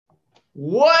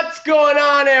What's going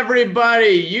on,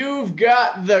 everybody? You've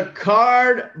got the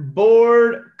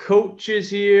cardboard coaches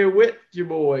here with your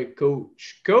boy,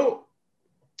 Coach Co.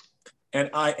 And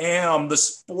I am the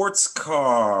sports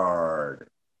card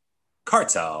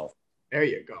cartel. There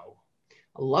you go.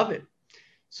 I love it.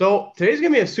 So today's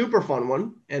going to be a super fun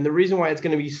one. And the reason why it's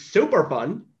going to be super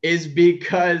fun is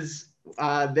because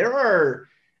there are,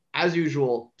 as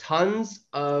usual, tons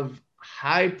of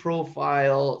high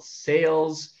profile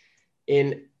sales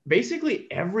in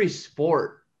basically every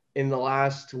sport in the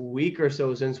last week or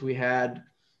so since we had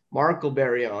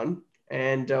Markleberry on.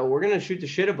 And we're going to shoot the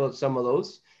shit about some of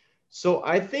those. So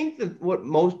I think that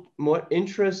what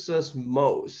interests us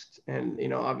most, and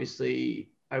obviously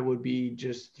I would be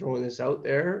just throwing this out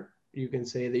there. You can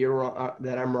say that you're wrong,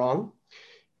 that I'm wrong.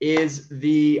 Is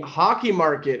the hockey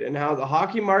market and how the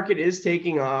hockey market is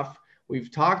taking off.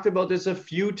 We've talked about this a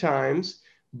few times,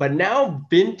 but now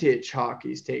vintage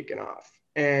hockey's taken off,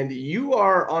 and you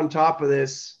are on top of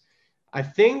this. I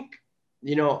think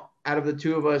out of the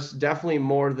two of us, definitely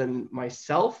more than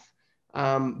myself.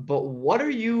 But what are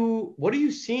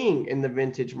you seeing in the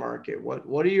vintage market?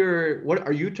 What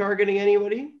are you targeting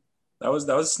anybody? That was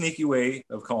a sneaky way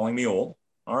of calling me old.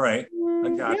 All right, I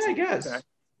Yeah, got I you. Okay, guess.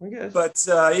 I guess. but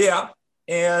yeah,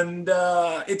 and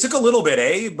it took a little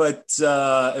bit, but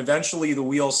eventually the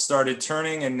wheels started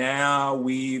turning, and now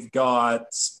we've got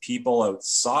people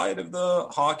outside of the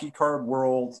hockey card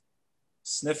world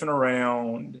sniffing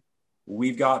around.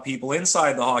 We've got people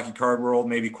inside the hockey card world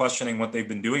maybe questioning what they've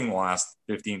been doing the last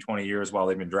 15, 20 years while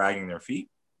they've been dragging their feet.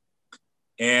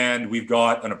 And we've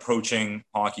got an approaching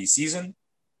hockey season,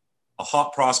 a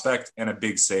hot prospect, and a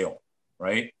big sale,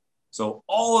 right? So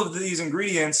all of these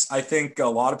ingredients, I think a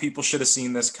lot of people should have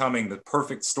seen this coming. The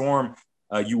perfect storm.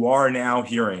 You are now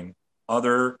hearing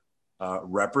other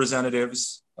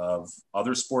representatives of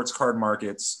other sports card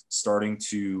markets starting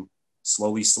to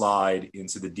slowly slide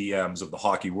into the DMs of the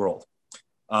hockey world.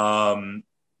 Ultimately,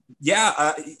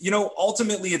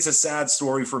 it's a sad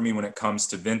story for me when it comes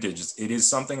to vintage. It is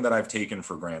something that I've taken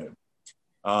for granted.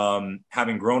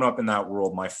 Having grown up in that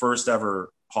world, my first ever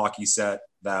hockey set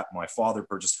that my father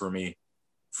purchased for me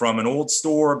from an old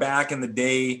store back in the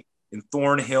day in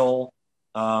Thornhill.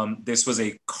 This was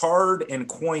a card and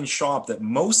coin shop that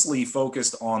mostly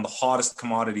focused on the hottest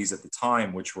commodities at the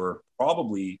time, which were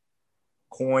probably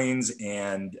coins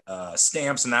and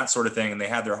stamps and that sort of thing. And they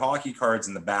had their hockey cards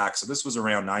in the back. So this was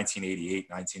around 1988,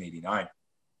 1989.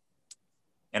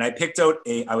 And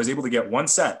I was able to get one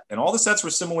set, and all the sets were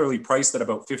similarly priced at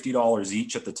about $50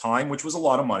 each at the time, which was a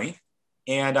lot of money.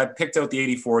 And I picked out the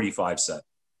 84-85 set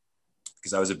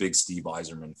because I was a big Steve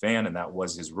Yzerman fan, and that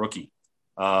was his rookie.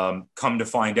 Come to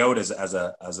find out as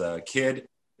a kid,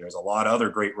 there's a lot of other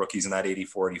great rookies in that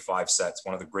 84-85 set. It's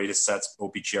one of the greatest sets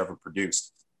OPC ever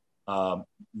produced,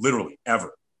 literally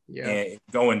ever. Yeah. And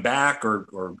going back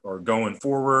or going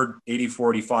forward,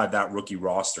 84-85, that rookie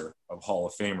roster of Hall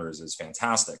of Famers is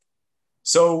fantastic.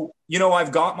 So,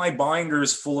 I've got my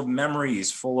binders full of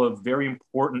memories, full of very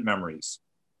important memories.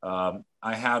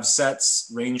 I have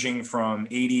sets ranging from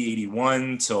 80,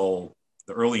 81 till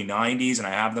the early 90s, and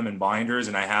I have them in binders,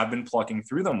 and I have been plucking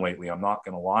through them lately. I'm not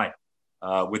going to lie.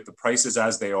 With the prices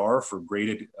as they are for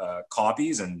graded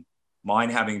copies, and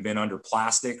mine having been under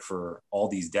plastic for all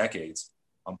these decades,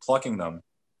 I'm plucking them.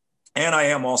 And I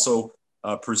am also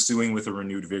pursuing with a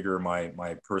renewed vigor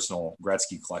my personal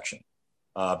Gretzky collection.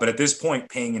 But at this point,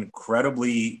 paying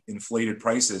incredibly inflated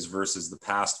prices versus the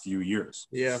past few years.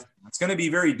 Yeah. It's going to be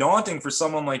very daunting for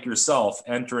someone like yourself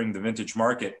entering the vintage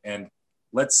market. And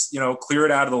let's, clear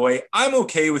it out of the way. I'm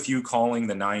okay with you calling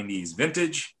the 90s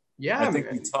vintage. Yeah, I think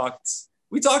man.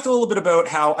 we talked a little bit about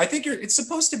how I think it's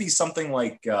supposed to be something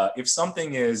like if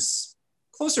something is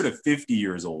closer to 50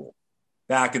 years old,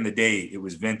 back in the day, it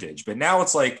was vintage. But now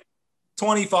it's like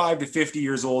 25 to 50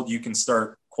 years old, you can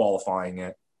start qualifying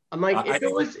it. I'm like, if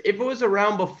it was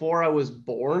around before I was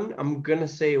born, I'm gonna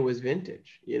say it was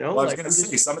vintage. Well, I was Like going to I'm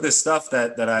say just some of this stuff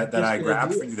that I gonna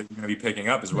grabbed do for it. you that you're going to be picking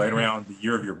up is right around the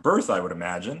year of your birth, I would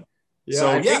imagine. Yeah, So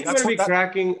I yeah, think I'm that's gonna what be that.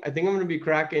 cracking. I think I'm gonna be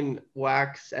cracking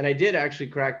wax, and I did actually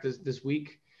crack this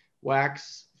week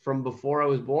wax from before I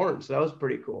was born. So that was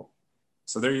pretty cool.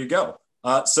 So there you go.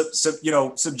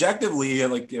 Subjectively,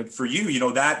 like for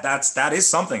you, that is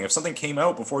something. If something came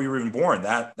out before you were even born,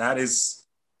 that is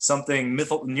something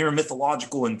near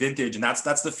mythological and vintage, and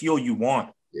that's the feel you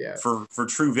want Yeah. for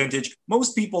true vintage.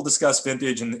 Most people discuss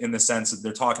vintage in the sense that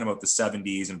they're talking about the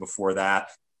 70s and before that,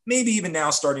 maybe even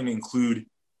now starting to include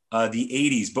the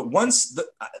 80s. But once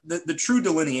the true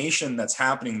delineation that's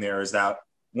happening there is that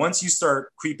once you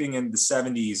start creeping into the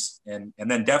 70s and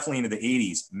then definitely into the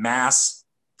 80s, mass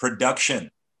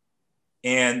production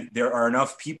And there are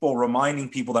enough people reminding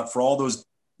people that for all those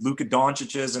Luka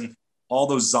Doncic's and all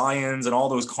those Zions and all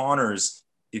those Connors,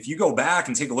 if you go back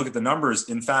and take a look at the numbers,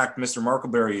 in fact, Mr.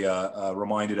 Markleberry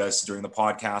reminded us during the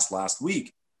podcast last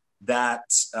week that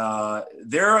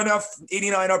there are enough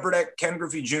 89 Upper Deck Ken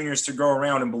Griffey Juniors to go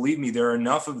around. And believe me, there are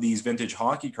enough of these vintage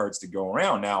hockey cards to go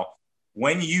around. Now,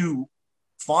 when you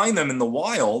find them in the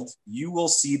wild, you will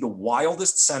see the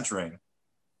wildest centering,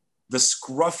 the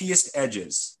scruffiest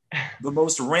edges, the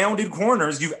most rounded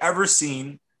corners you've ever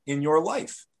seen in your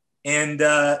life. And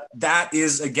that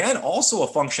is, again, also a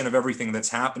function of everything that's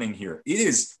happening here. It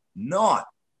is not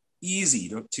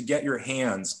easy to get your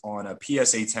hands on a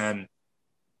PSA 10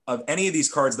 of any of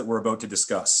these cards that we're about to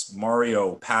discuss.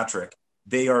 Mario, Patrick,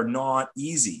 they are not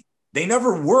easy. They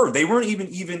never were. They weren't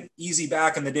even easy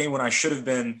back in the day when I should have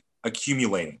been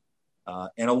accumulating.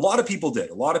 And a lot of people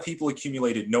did. A lot of people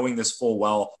accumulated knowing this full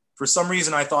well. For some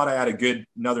reason, I thought I had a good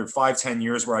another 5-10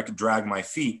 years where I could drag my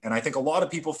feet. And I think a lot of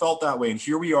people felt that way. And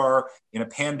here we are in a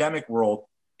pandemic world.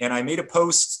 And I made a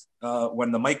post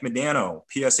when the Mike Modano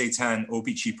PSA 10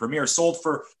 OPC Premier sold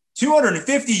for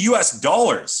 $250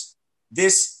 US.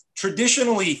 This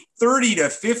traditionally $30 to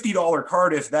 $50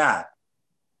 card, if that,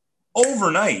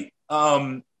 overnight.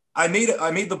 I made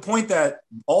the point that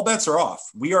all bets are off.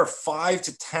 We are 5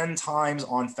 to 10 times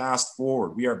on fast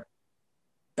forward. We are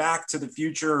back to the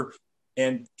future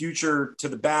and future to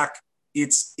the back.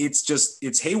 It's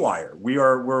haywire.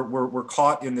 We're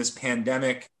caught in this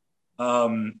pandemic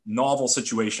novel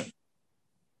situation.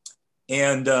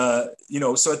 And,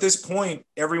 so at this point,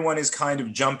 everyone is kind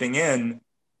of jumping in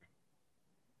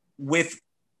with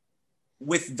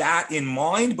that in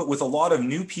mind, but with a lot of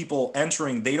new people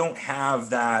entering, they don't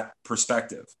have that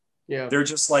perspective. Yeah. They're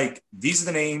just like, these are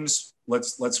the names.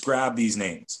 Let's grab these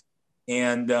names.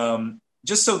 And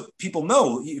just so people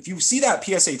know, if you see that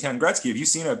PSA 10 Gretzky, have you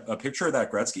seen a picture of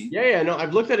that Gretzky? Yeah, no,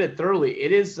 I've looked at it thoroughly.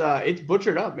 It is, it's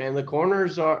butchered up, man. The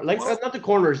corners are like, not the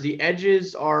corners, the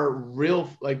edges are real,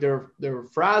 like they're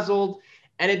frazzled,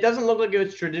 and it doesn't look like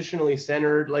it's traditionally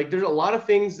centered. Like there's a lot of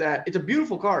things that, it's a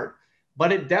beautiful card,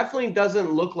 but it definitely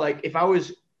doesn't look like, if I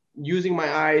was using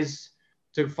my eyes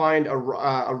to find a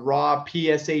raw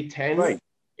PSA 10, right,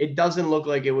 it doesn't look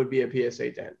like it would be a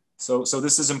PSA 10. So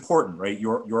this is important, right?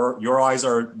 Your eyes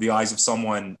are the eyes of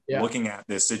someone looking at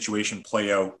this situation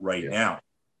play out right now.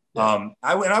 Yeah.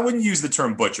 I wouldn't use the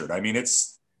term butchered. I mean,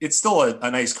 it's still a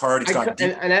nice card. It's got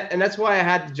and that's why I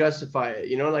had to justify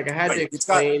it. Like I had to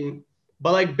explain.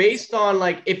 But like based on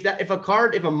like if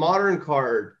a modern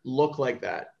card looked like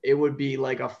that, it would be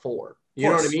like a 4. You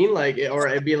know what I mean? Like or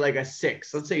it'd be like a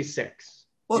 6. Let's say 6.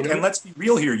 Look, and let's be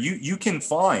real here. You can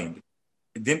find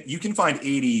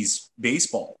 80s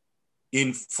baseball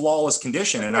in flawless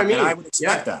condition. And I would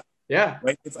expect that. Yeah.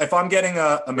 Right. If I'm getting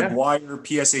a McGuire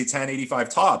PSA 10 85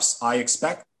 tops, I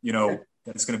expect, that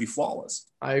it's going to be flawless.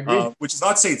 I agree. Which is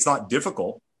not to say it's not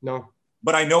difficult. No.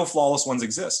 But I know flawless ones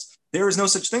exist. There is no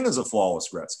such thing as a flawless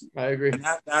Gretzky. I agree. And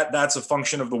that's a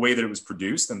function of the way that it was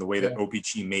produced and the way that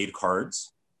OPC made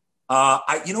cards. What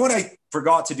I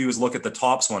forgot to do is look at the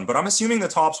tops one, but I'm assuming the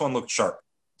tops one looked sharp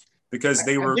because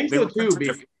they were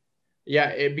too.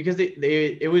 Yeah, because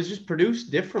it was just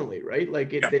produced differently, right?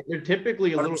 Like they're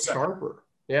typically a 100%. Little sharper.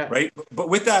 Yeah. Right. But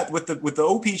with the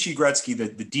OPC Gretzky,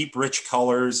 the deep, rich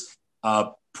colors,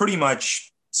 pretty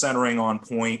much centering on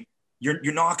point,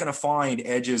 you're not going to find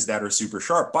edges that are super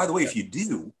sharp. By the way, if you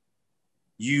do,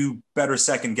 you better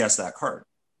second guess that card.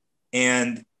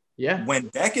 And when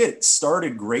Beckett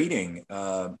started grading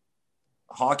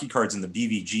hockey cards in the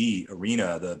BVG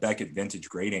arena, the Beckett vintage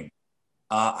grading,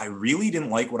 I really didn't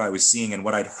like what I was seeing and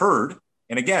what I'd heard.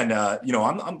 And again, I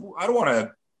don't want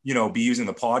to, be using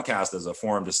the podcast as a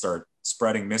forum to start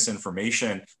spreading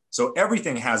misinformation. So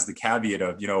everything has the caveat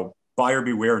of, buyer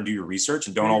beware and do your research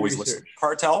and don't always listen to the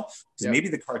cartel, because maybe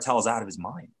the cartel is out of his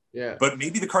mind. Yeah. But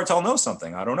maybe the cartel knows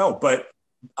something. I don't know. But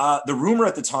the rumor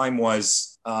at the time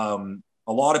was a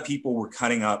lot of people were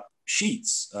cutting up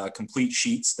sheets, complete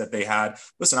sheets that they had.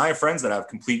 Listen, I have friends that have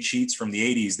complete sheets from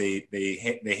the 80s.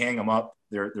 They hang them up.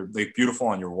 They're beautiful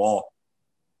on your wall.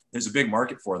 There's a big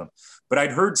market for them. But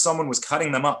I'd heard someone was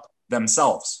cutting them up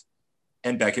themselves,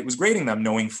 and Beckett was grading them,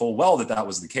 knowing full well that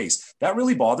was the case. That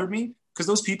really bothered me because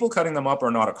those people cutting them up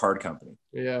are not a card company.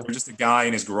 Yeah, they're just a guy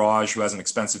in his garage who has an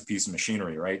expensive piece of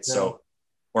machinery, right? Yeah. So,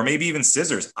 or maybe even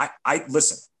scissors. I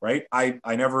listen, right? I've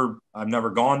never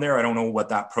gone there. I don't know what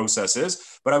that process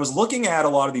is, but I was looking at a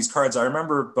lot of these cards. I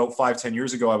remember about 5-10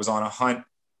 years ago, I was on a hunt,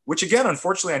 which again,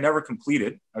 unfortunately, I never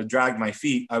completed. I dragged my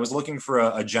feet. I was looking for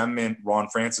a Gem Mint Ron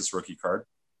Francis rookie card,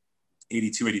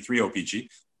 82, 83 OPG.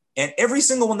 And every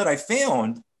single one that I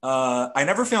found, I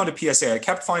never found a PSA. I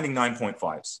kept finding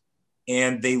 9.5s,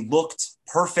 and they looked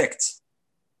perfect.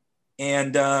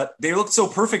 And they looked so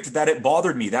perfect that it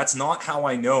bothered me. That's not how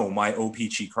I know my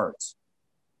OPC cards.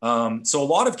 So a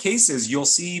lot of cases, you'll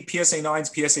see PSA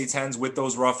 9s, PSA 10s with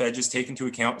those rough edges taken into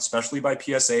account, especially by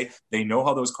PSA. They know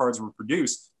how those cards were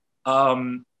produced.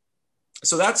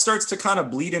 So that starts to kind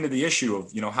of bleed into the issue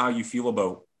of, how you feel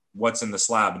about what's in the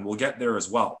slab, and we'll get there as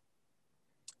well.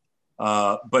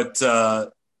 But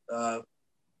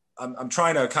I'm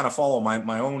trying to kind of follow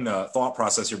my own thought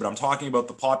process here, but I'm talking about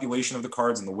the population of the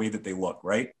cards and the way that they look,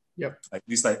 right? Yep. At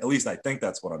least I think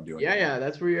that's what I'm doing. Yeah,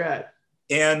 that's where you're at.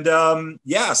 And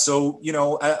so,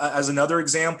 as another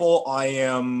example, I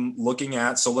am looking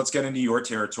at, so let's get into your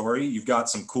territory. You've got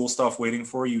some cool stuff waiting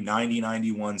for you,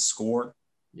 90-91 score.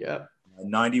 Yep.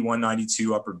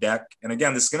 91-92 upper deck. And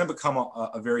again, this is going to become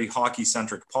a very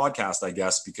hockey-centric podcast, I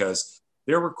guess, because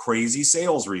there were crazy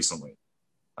sales recently,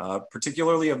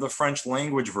 particularly of the French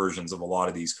language versions of a lot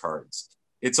of these cards.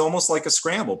 It's almost like a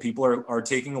scramble. People are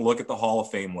taking a look at the Hall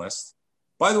of Fame list.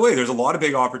 By the way, there's a lot of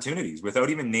big opportunities without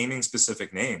even naming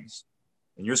specific names.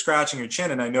 And you're scratching your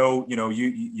chin, and I know,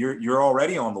 you're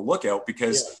already on the lookout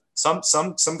because some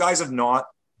guys have not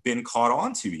been caught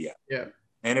on to yet. Yeah.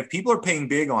 And if people are paying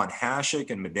big on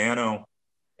Hasek and Medano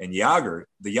and Jagr,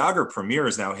 the Jagr Premier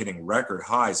is now hitting record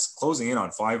highs, closing in on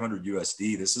 500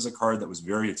 USD. This is a card that was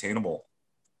very attainable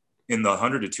in the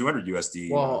 100 to 200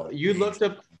 USD. Well, you looked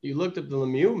up the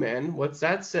Lemieux, man. What's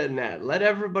that sitting at? Let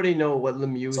everybody know what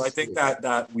Lemieux. So I think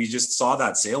that we just saw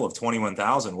that sale of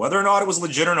 21,000. Whether or not it was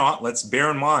legit or not, let's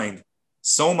bear in mind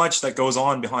so much that goes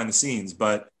on behind the scenes.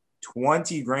 But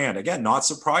 20 grand, again, not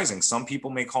surprising. Some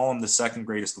people may call him the second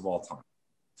greatest of all time.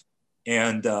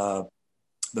 And the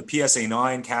PSA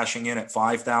 9 cashing in at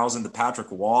 5,000. The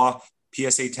Patrick Waugh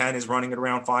PSA 10 is running at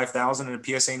around 5,000, and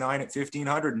a PSA 9 at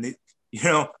 1,500. And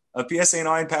a PSA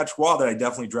 9 Patrick Waugh that I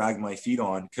definitely dragged my feet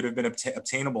on could have been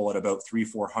obtainable at about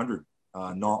 300-400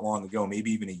 not long ago,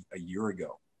 maybe even a year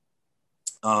ago.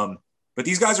 But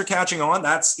these guys are catching on.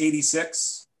 That's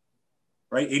 86,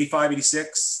 right? 85,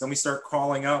 86. Then we start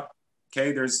crawling up.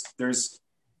 Okay, there's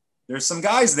some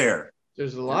guys there.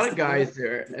 There's a lot of guys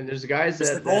there, and there's guys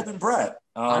that Golden Brett.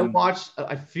 I watched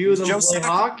a few of them play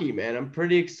hockey, man. I'm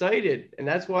pretty excited, and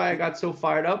that's why I got so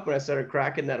fired up when I started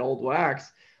cracking that old wax.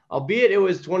 Albeit it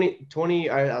was 2020,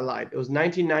 I lied. It was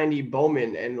 1990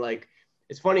 Bowman, and like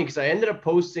it's funny because I ended up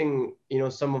posting,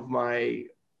 some of my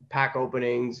pack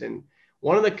openings, and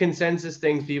one of the consensus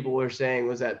things people were saying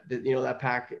was that that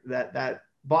pack that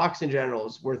box in general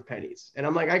is worth pennies, and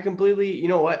I'm like, I completely,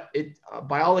 it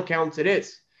by all accounts it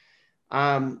is.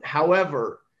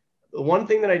 However, the one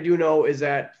thing that I do know is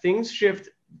that things shift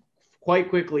quite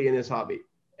quickly in this hobby.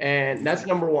 And that's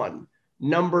number one.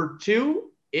 Number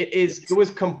two, it was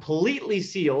completely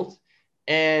sealed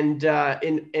and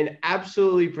in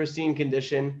absolutely pristine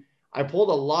condition. I pulled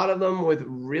a lot of them with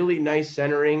really nice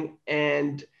centering.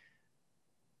 And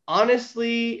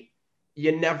honestly,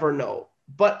 you never know.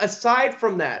 But aside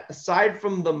from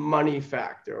the money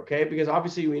factor, okay, because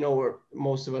obviously we know where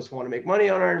most of us want to make money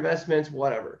on our investments,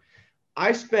 whatever.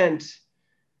 I spent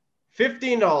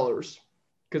 $15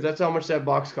 because that's how much that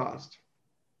box cost.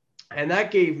 And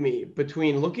that gave me,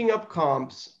 between looking up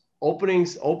comps, opening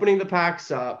the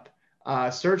packs up,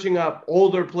 searching up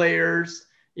older players,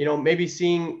 maybe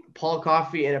seeing Paul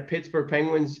Coffey in a Pittsburgh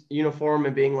Penguins uniform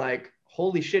and being like,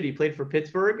 holy shit, he played for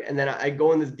Pittsburgh. And then I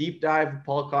go in this deep dive of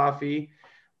Paul Coffey.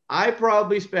 I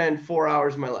probably spend 4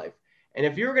 hours of my life. And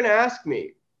if you're going to ask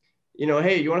me,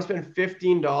 hey, you want to spend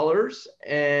 $15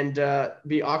 and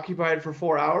be occupied for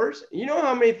 4 hours? You know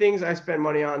how many things I spend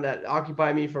money on that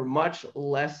occupy me for much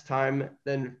less time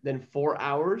than 4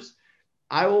 hours?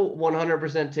 I will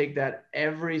 100% take that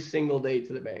every single day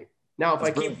to the bank. Now, if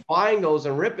I keep buying those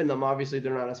and ripping them, obviously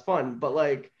they're not as fun. But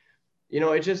like,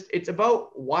 it's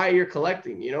about why you're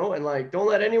collecting, and like, don't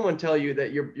let anyone tell you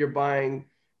that you're buying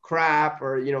crap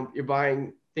or you're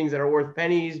buying things that are worth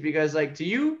pennies, because like to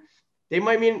you they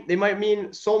might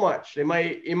mean so much. It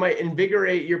might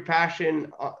invigorate your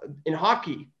passion in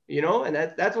hockey, and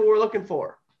that's what we're looking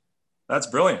for. That's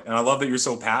brilliant, and I love that you're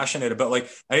so passionate about, like,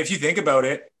 if you think about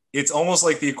it, it's almost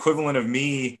like the equivalent of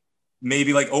me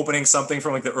maybe like opening something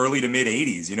from like the early to mid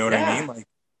 80s, you know what I mean? Like,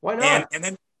 why not?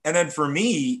 And then for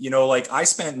me, like I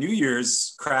spent New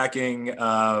Year's cracking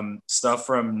stuff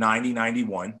from 90,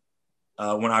 91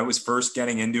 when I was first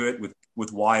getting into it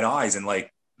with wide eyes. And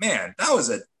like, man, that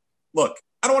was look,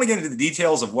 I don't want to get into the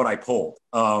details of what I pulled.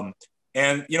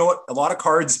 And you know what? A lot of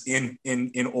cards in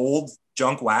old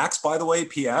junk wax, by the way,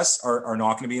 PS, are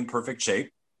not going to be in perfect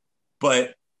shape.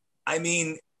 But I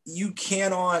mean, you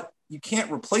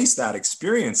can't replace that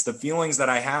experience. The feelings that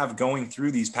I have going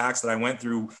through these packs that I went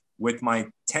through with my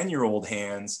 10-year-old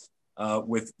hands,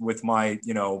 with my,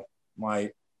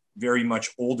 my very much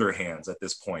older hands at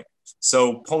this point.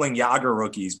 So pulling Yager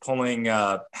rookies, pulling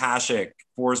Hasek,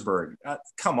 Forsberg,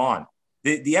 come on.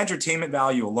 The entertainment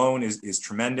value alone is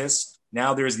tremendous.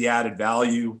 Now there's the added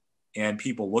value and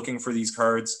people looking for these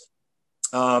cards.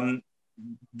 The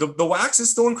wax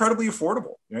is still incredibly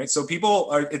affordable, right? So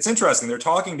it's interesting. They're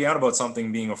talking down about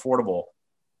something being affordable.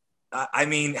 I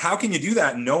mean, how can you do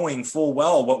that knowing full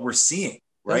well what we're seeing,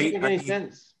 right? Doesn't make any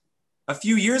sense. A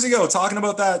few years ago, talking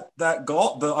about that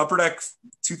golf, the Upper Deck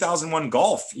 2001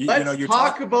 Golf. Let's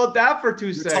talk about that for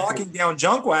 2 seconds. Talking down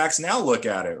junk wax. Now look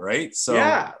at it, right? So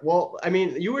yeah. Well, I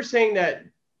mean, you were saying that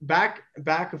back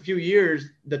a few years,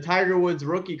 the Tiger Woods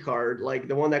rookie card, like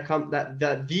the one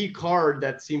that the card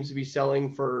that seems to be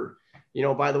selling for,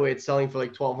 by the way, it's selling for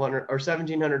like $1,200 or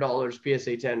 $1,700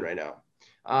 PSA 10 right now,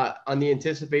 on the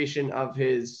anticipation of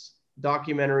his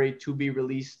documentary to be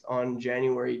released on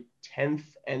January 10th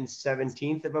and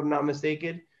 17th, if I'm not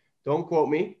mistaken. Don't quote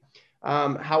me.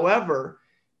 However,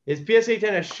 his PSA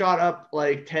 10 has shot up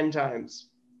like 10 times.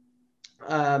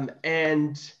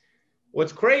 And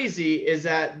what's crazy is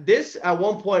that this at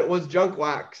one point was junk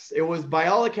wax. It was by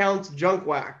all accounts junk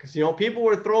wax. People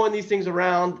were throwing these things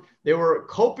around. There were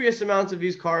copious amounts of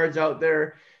these cards out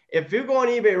there. If you go on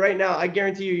eBay right now, I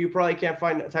guarantee you probably can't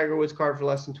find a Tiger Woods card for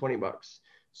less than $20.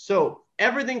 So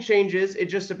everything changes. It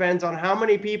just depends on how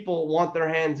many people want their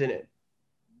hands in it.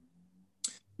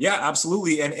 Yeah,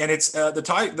 absolutely. And it's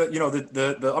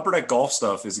the Upper Deck Golf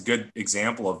stuff is a good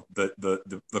example of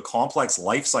the complex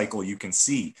life cycle you can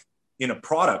see in a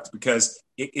product, because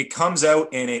it comes out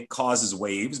and it causes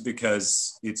waves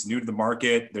because it's new to the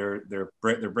market. They're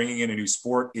bringing in a new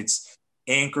sport. It's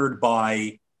anchored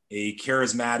by a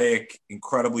charismatic,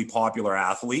 incredibly popular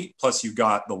athlete. Plus you've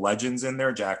got the legends in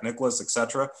there, Jack Nicklaus,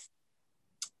 etc.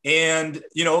 And,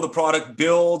 the product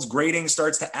builds, grading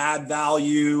starts to add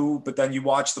value, but then you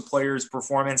watch the player's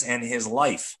performance and his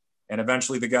life. And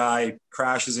eventually the guy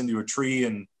crashes into a tree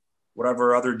and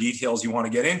whatever other details you want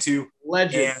to get into.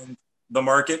 Legend. And the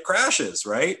market crashes,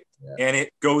 right? Yeah. And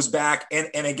it goes back. And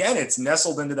again, it's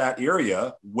nestled into that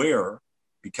area where,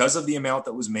 because of the amount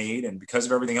that was made and because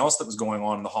of everything else that was going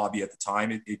on in the hobby at the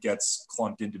time, it gets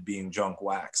clumped into being junk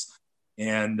wax.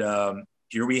 And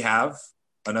here we have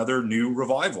another new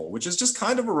revival, which is just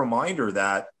kind of a reminder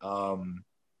that, things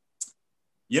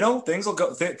will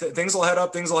go, things will head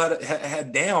up, things will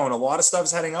head down. A lot of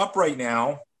stuff's heading up right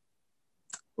now,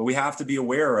 but we have to be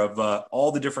aware of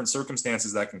all the different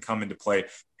circumstances that can come into play.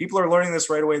 People are learning this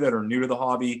right away that are new to the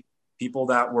hobby. People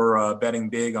that were betting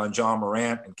big on John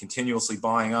Morant and continuously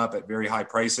buying up at very high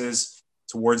prices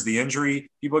towards the injury.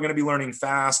 People are going to be learning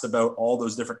fast about all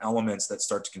those different elements that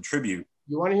start to contribute.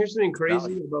 You want to hear something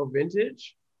crazy about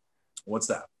vintage? What's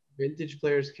that? Vintage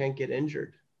players can't get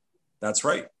injured. That's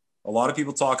right. A lot of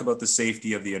people talk about the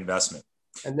safety of the investment.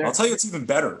 And I'll tell you, it's even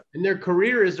better. And their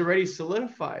career is already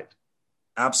solidified.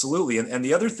 Absolutely. And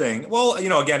the other thing, well,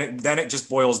 again, then it just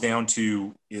boils down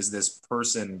to, is this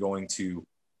person going to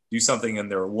do something in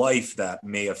their life that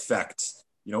may affect,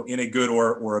 in a good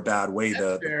or a bad way,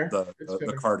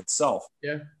 the card itself.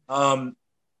 Yeah.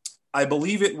 I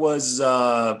believe it was,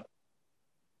 what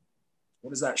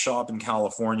is that shop in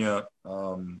California?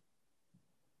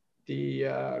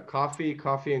 The coffee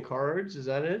and cards. Is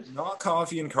that it? Not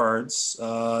coffee and cards.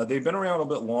 They've been around a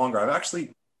bit longer. I've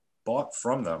actually bought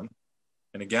from them.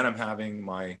 And again, I'm having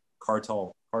my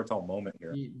cartel moment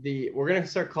here. We're going to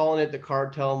start calling it the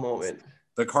cartel moment.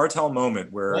 The cartel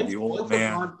moment, where the old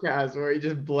man podcast where he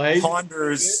just blanks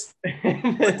ponders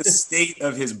what the state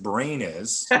of his brain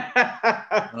is.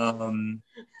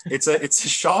 It's a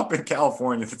shop in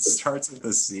California that starts with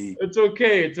a C. It's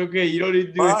okay. It's okay. You don't need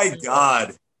to do it. My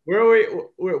God. Where are we?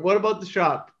 What about the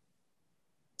shop?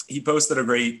 He posted a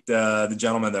great, the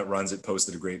gentleman that runs it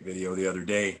posted a great video the other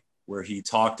day where he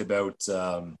talked about,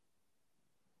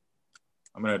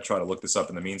 I'm going to try to look this up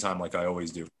in the meantime, like I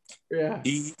always do. Yeah.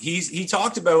 He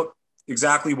talked about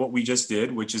exactly what we just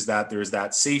did, which is that there's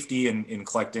that safety in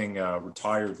collecting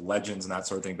retired legends and that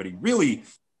sort of thing. But he really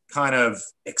kind of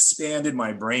expanded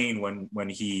my brain when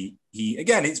he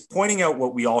again, he's pointing out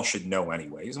what we all should know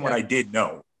anyways, and what I did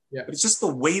know. Yeah. But it's just the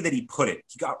way that he put it.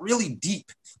 He got really deep.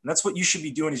 And that's what you should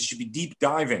be doing, is you should be deep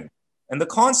diving. And the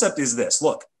concept is this.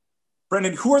 Look,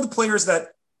 Brendan, who are the players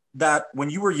that when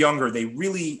you were younger, they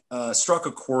really struck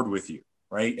a chord with you,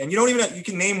 right? And you don't even, you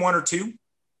can name one or two,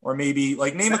 or maybe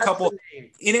like name a couple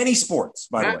in any sports,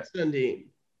 by the way. Sundin.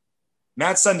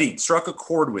 Matt Sundin struck a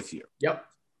chord with you. Yep.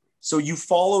 So you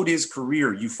followed his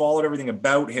career, you followed everything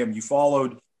about him, you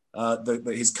followed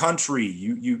his country,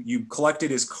 you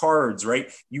collected his cards,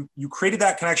 right? You created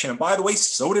that connection. And by the way,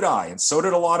 so did I, and so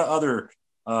did a lot of other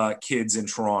kids in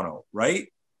Toronto, right?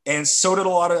 And so did a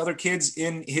lot of other kids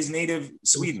in his native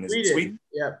Sweden. Is it Sweden?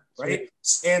 Yeah. Right.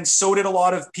 And so did a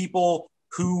lot of people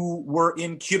who were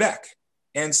in Quebec.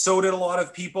 And so did a lot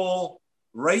of people,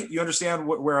 right? You understand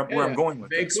where I'm going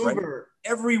with Vancouver. This,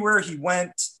 right? Everywhere he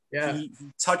went, yeah. he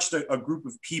touched a group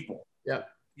of people. Yeah.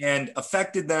 And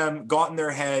affected them, got in their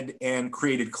head, and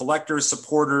created collectors,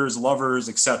 supporters, lovers,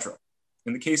 etc.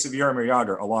 In the case of Jaromir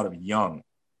Jagr, a lot of young,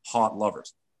 hot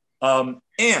lovers.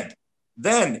 And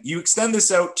then you extend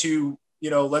this out to,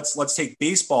 let's take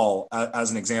baseball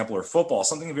as an example, or football,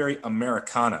 something very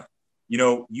Americana.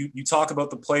 You talk about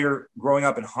the player growing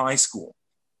up in high school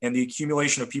and the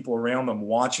accumulation of people around them,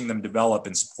 watching them develop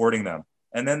and supporting them.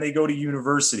 And then they go to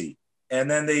university. And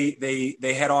then they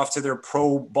head off to their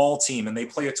pro ball team, and they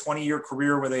play a 20-year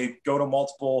career where they go to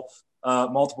multiple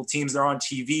teams. They're on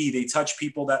TV. They touch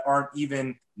people that aren't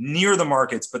even near the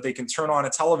markets, but they can turn on a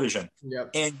television.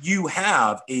 Yep. And you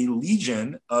have a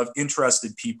legion of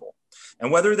interested people. And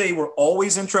whether they were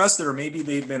always interested, or maybe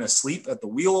they've been asleep at the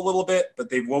wheel a little bit, but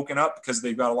they've woken up because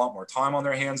they've got a lot more time on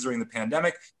their hands during the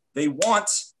pandemic, they want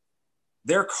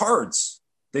their cards.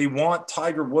 They want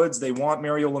Tiger Woods. They want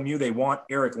Mario Lemieux. They want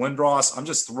Eric Lindros. I'm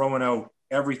just throwing out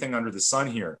everything under the sun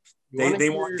here. They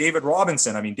want David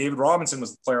Robinson. I mean, David Robinson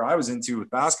was the player I was into with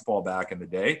basketball back in the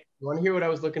day. You want to hear what I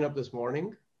was looking up this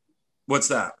morning? What's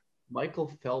that?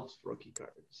 Michael Phelps rookie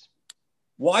cards.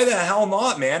 Why the hell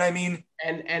not, man? I mean,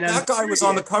 and that guy was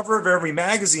on the cover of every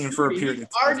magazine for a period of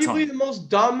time. Arguably the most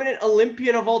dominant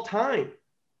Olympian of all time.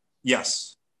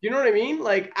 Yes. You know what I mean?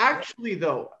 Like, actually,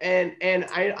 though, and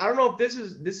I don't know if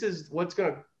this is what's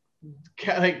gonna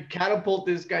catapult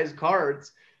this guy's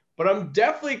cards, but I'm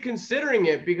definitely considering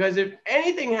it, because if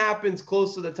anything happens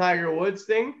close to the Tiger Woods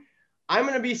thing, I'm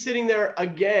gonna be sitting there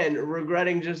again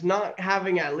regretting just not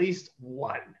having at least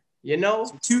one.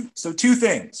 So two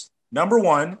things. Number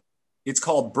one, it's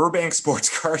called Burbank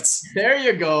Sports Cards. There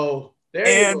you go.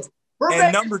 And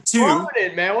number two,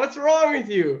 prominent, man. What's wrong with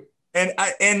you?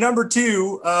 And number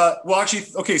two,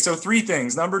 so three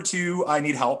things. Number two, I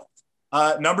need help.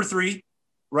 Number three,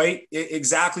 right?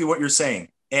 Exactly what you're saying.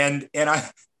 And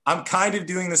I'm kind of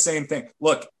doing the same thing.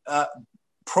 Look,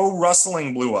 pro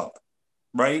wrestling blew up,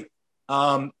 right?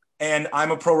 And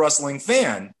I'm a pro wrestling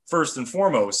fan first and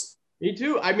foremost. Me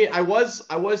too. I mean, I was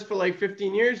for like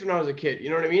 15 years when I was a kid. You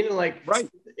know what I mean? And like, right.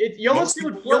 You almost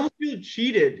feel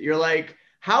cheated. You're like,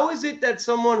 how is it that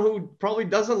someone who probably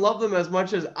doesn't love them as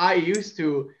much as I used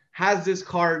to has this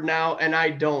card now and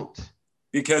I don't?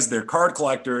 Because they're card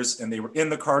collectors and they were in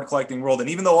the card collecting world. And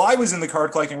even though I was in the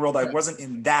card collecting world, I wasn't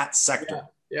in that sector.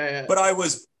 Yeah. But I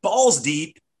was balls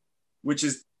deep, which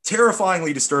is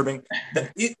terrifyingly disturbing.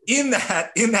 In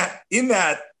that,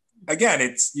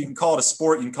 again, you can call it a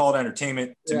sport, you can call it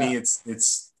entertainment. To me,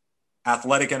 it's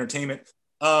athletic entertainment.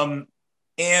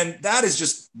 And that is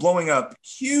just blowing up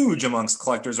huge amongst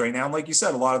collectors right now. And like you said,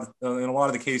 in a lot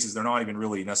of the cases, they're not even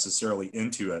really necessarily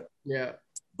into it. Yeah.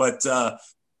 But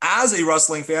as a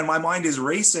wrestling fan, my mind is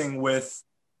racing with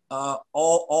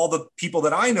all the people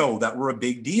that I know that were a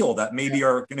big deal that maybe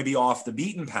are going to be off the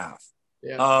beaten path.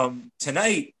 Yeah.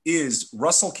 Tonight is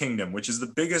Wrestle Kingdom, which is the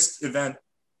biggest event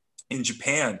in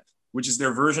Japan, which is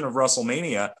their version of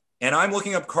WrestleMania. And I'm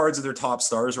looking up cards of their top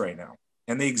stars right now,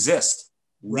 and they exist.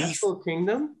 Wrestle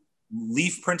Kingdom?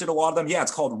 Leaf printed a lot of them. Yeah,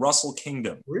 it's called Wrestle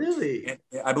Kingdom. Really? And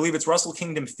I believe it's Wrestle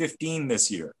Kingdom 15 this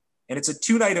year. And it's a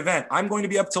 2-night event. I'm going to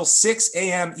be up till 6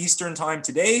 a.m. Eastern time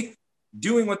today,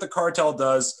 doing what the cartel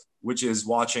does, which is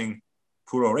watching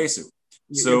Puroresu.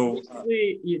 You're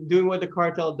basically doing what the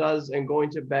cartel does and going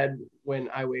to bed when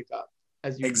I wake up.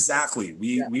 Exactly.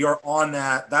 We are on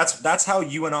that. That's how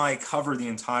you and I cover the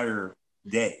entire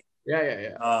day.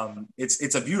 Yeah.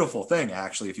 It's a beautiful thing,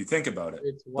 actually, if you think about it.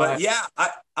 It's wild. But yeah,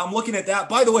 I'm looking at that.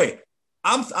 By the way,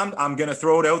 I'm gonna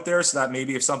throw it out there so that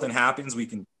maybe if something happens, we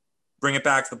can bring it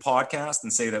back to the podcast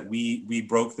and say that we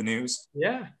broke the news.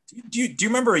 Yeah. Do you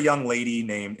remember a young lady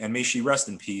named, and may she rest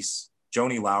in peace,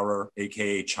 Joni Laurer,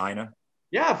 aka China?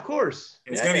 Yeah, of course.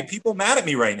 There's gonna be people mad at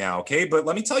me right now, okay? But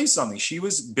let me tell you something. She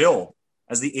was billed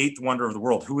as the 8th wonder of the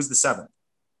world. Who was the 7th?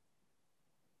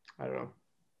 I don't know.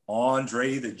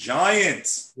 Andre the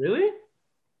Giant. Really?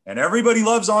 And everybody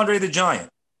loves Andre the Giant.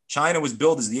 China was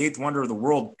billed as the 8th wonder of the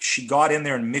world. She got in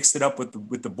there and mixed it up with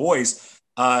the boys.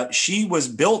 She was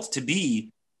built to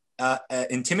be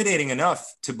intimidating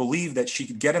enough to believe that she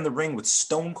could get in the ring with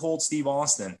Stone Cold Steve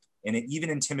Austin and even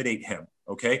intimidate him.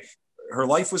 Okay. Her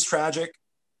life was tragic.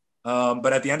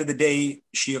 But at the end of the day,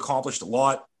 she accomplished a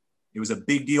lot. It was a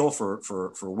big deal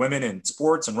for women in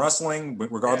sports and wrestling,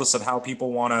 regardless of how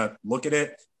people want to look at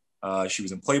it. She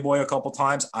was in Playboy a couple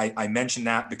times. I mentioned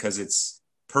that because it's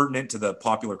pertinent to the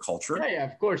popular culture. Yeah,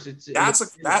 of course.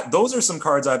 Those are some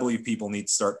cards I believe people need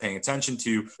to start paying attention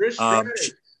to. Trish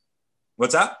Stratus.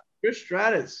 What's that? Trish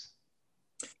Stratus.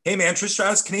 Hey man, Trish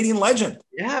Stratus, Canadian legend.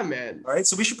 Yeah, man. All right,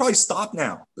 so we should probably stop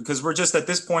now because we're just at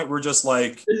this point. We're just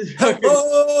like,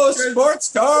 hello,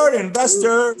 sports card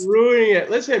investors, ruining it.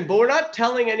 Listen, but we're not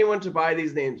telling anyone to buy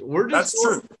these names. We're just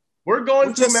We're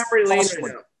going through memory lane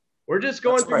right now. We're just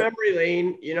going through memory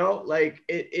lane. You know, like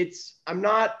it's. I'm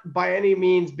not by any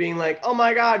means being like, oh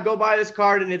my god, go buy this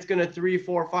card and it's gonna 3,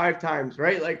 4, 5 times,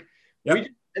 right? Like and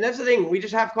that's the thing. We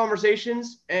just have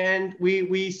conversations and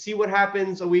we see what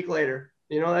happens a week later.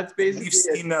 You know, that's basically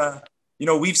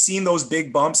we've seen those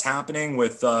big bumps happening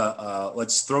with,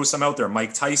 let's throw some out there,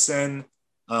 Mike Tyson,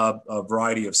 a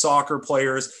variety of soccer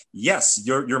players. Yes,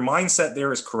 your mindset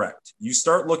there is correct. You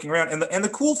start looking around, and the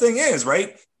cool thing is,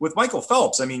 right, with Michael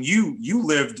Phelps, I mean, you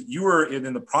were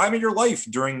in the prime of your life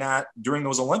during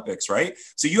those Olympics, right?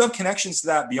 So you have connections to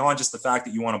that beyond just the fact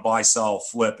that you want to buy, sell,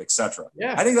 flip, etc.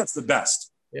 Yeah, I think that's the best.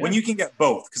 Yeah. When you can get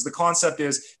both, because the concept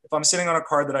is if I'm sitting on a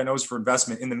card that I know is for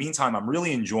investment, in the meantime, I'm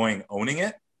really enjoying owning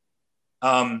it.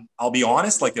 I'll be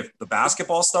honest, like if the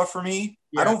basketball stuff for me,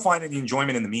 I don't find any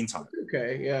enjoyment in the meantime.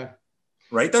 Okay. Yeah.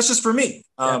 Right. That's just for me.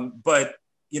 But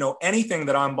anything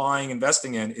that I'm buying,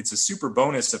 investing in, it's a super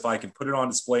bonus if I can put it on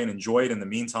display and enjoy it in the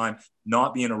meantime,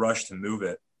 not be in a rush to move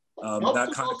it.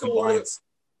 That kind of combines.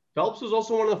 Phelps was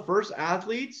also one of the first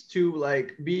athletes to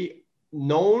be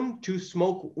known to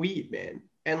smoke weed, man.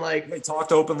 And they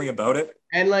talked openly about it.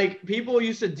 And people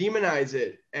used to demonize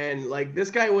it. And this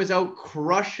guy was out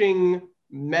crushing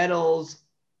metals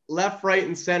left, right,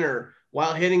 and center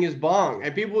while hitting his bong.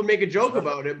 And people would make a joke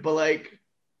about it, but what I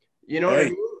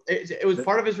mean? It was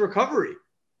part of his recovery.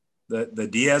 The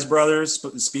Diaz brothers,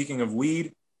 speaking of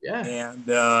weed. Yeah. And,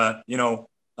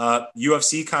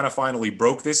 UFC kind of finally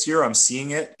broke this year. I'm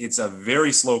seeing it. It's a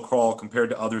very slow crawl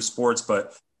compared to other sports,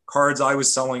 but cards I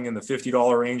was selling in the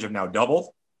 $50 range have now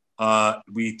doubled.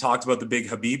 We talked about the big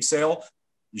Khabib sale.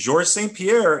 Georges St.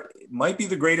 Pierre might be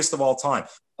the greatest of all time.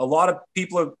 A lot of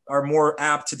people are more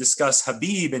apt to discuss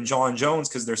Khabib and John Jones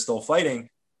because they're still fighting.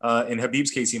 In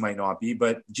Khabib's case, he might not be,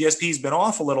 but GSP's been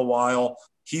off a little while.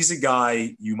 He's a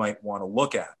guy you might want to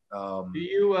look at. How do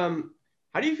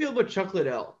you feel about Chuck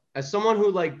Liddell? As someone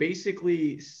who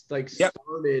basically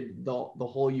started the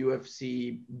whole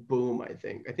UFC boom, I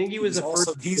think he was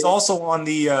He's also on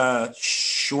the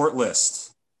short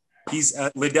list. He's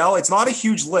Liddell. It's not a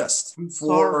huge list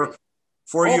for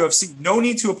UFC. No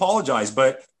need to apologize,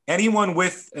 but anyone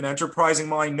with an enterprising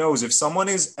mind knows if someone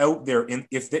is out there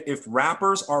if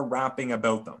rappers are rapping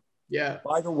about them. Yeah.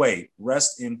 By the way,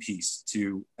 rest in peace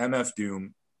to MF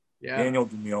Doom, Daniel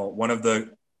DeMille,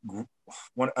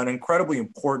 an incredibly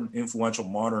important, influential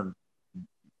modern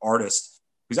artist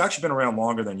who's actually been around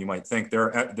longer than you might think.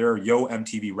 There are Yo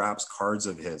MTV Raps cards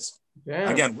of his. Damn.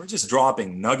 Again, we're just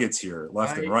dropping nuggets here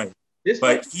left and right.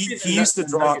 But he used to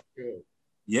drop.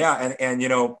 Yeah, and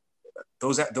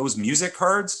those music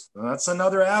cards, that's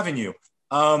another avenue.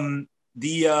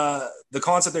 The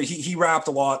concept that he rapped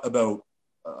a lot about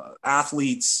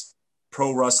athletes,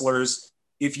 pro wrestlers.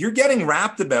 If you're getting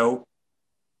rapped about,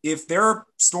 if there are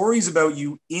stories about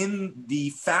you in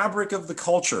the fabric of the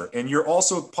culture and you're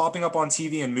also popping up on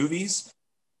TV and movies,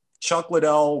 Chuck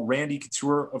Liddell, Randy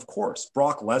Couture, of course,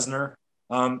 Brock Lesnar.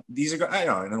 These are, I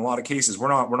know, in a lot of cases, we're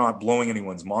not blowing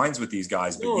anyone's minds with these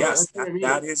guys, but yes,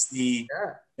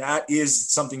 that is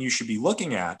something you should be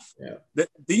looking at. Yeah.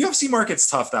 The UFC market's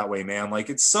tough that way, man.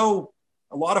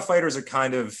 A lot of fighters are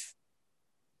kind of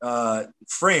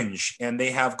fringe and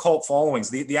they have cult followings.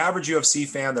 The average UFC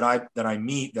fan that I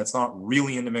meet that's not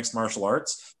really into mixed martial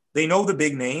arts, they know the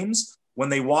big names. When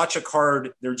they watch a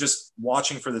card, they're just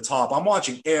watching for the top. I'm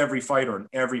watching every fighter in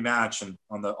every match and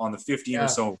on the 15 or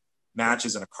so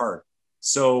matches in a card.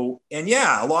 So, and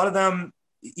a lot of them,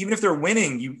 even if they're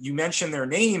winning, you mention their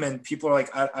name and people are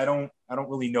like, I don't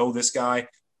really know this guy.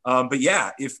 But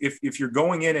if you're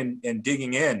going in and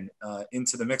digging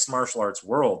into the mixed martial arts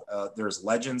world, there's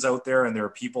legends out there and there are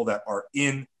people that are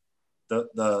in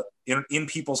in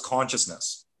people's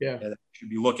consciousness. Yeah. That you should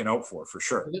be looking out for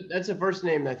sure. That's the first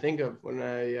name I think of when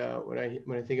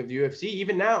I think of the UFC.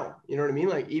 Even now, you know what I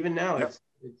mean? Even now, it's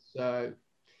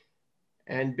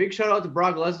and big shout out to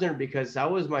Brock Lesnar because that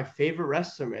was my favorite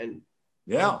wrestler, man.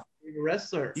 Yeah, favorite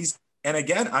wrestler. And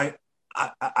again,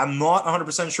 I'm not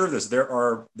 100% sure of this.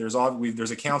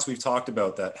 There's accounts we've talked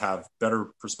about that have better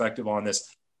perspective on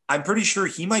this. I'm pretty sure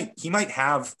he might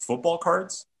have football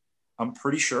cards. I'm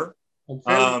pretty sure. I'm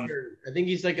fairly sure. I think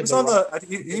he's like He at was the on rock. the I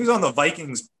think he was on the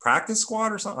Vikings practice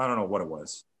squad or something. I don't know what it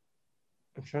was,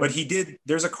 I'm trying but to. he did.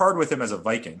 There's a card with him as a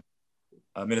Viking,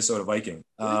 a Minnesota Viking.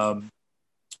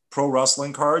 Pro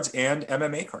wrestling cards and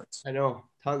MMA cards, I know,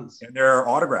 tons. and there are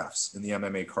autographs in the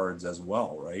MMA cards as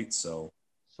well, right? So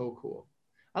So cool.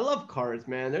 I love cards,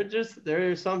 man.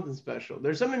 There's something special.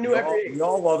 There's something we new every all day. we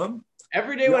all love them.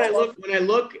 Every day We when all love. I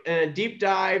look in a deep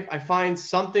dive, I find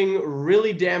something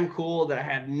really damn cool that I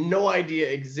had no idea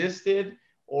existed,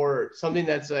 or something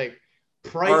that's like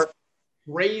priced Our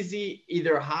crazy,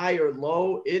 either high or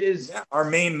low. It is Yeah, our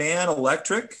main man,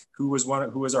 Electric, who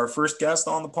was our first guest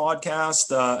on the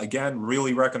podcast. Again,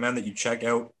 really recommend that you check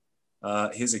out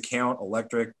his account,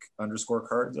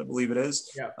 Electric_cards, I believe it is.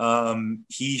 yeah.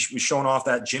 He was showing off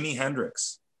that Jimi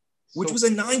Hendrix, which So was a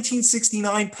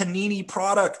 1969 Panini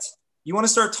product. You want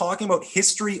to start talking about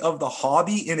history of the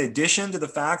hobby in addition to the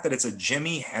fact that it's a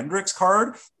Jimi Hendrix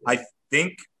card? I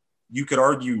think you could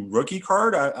argue rookie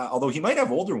card, although he might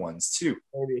have older ones too.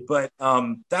 maybe. But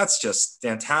that's just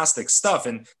fantastic stuff.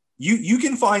 And you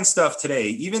can find stuff today,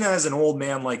 even as an old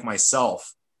man like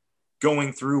myself,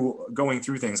 going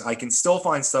through things. I can still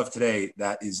find stuff today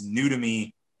that is new to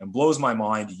me and blows my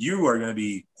mind. You are going to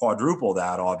be quadruple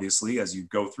that, obviously, as you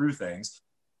go through things.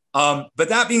 But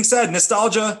that being said,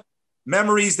 nostalgia,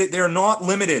 memories, that they're not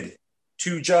limited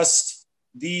to just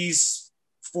these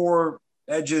four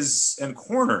edges and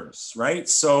corners, right?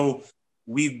 So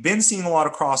we've been seeing a lot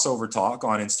of crossover talk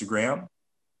on Instagram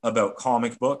about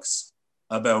comic books,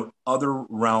 about other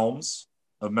realms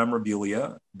of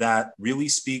memorabilia that really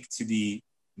speak to the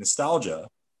nostalgia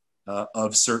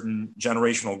of certain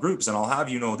generational groups. And I'll have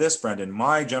you know this, Brendan,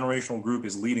 my generational group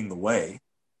is leading the way.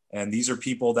 And these are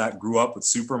people that grew up with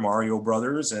Super Mario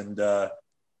Brothers and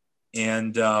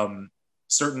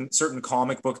certain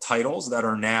comic book titles that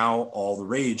are now all the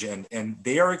rage, and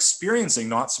they are experiencing,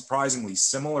 not surprisingly,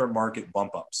 similar market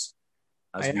bump ups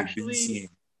as I we've been actually seeing.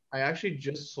 I actually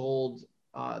just sold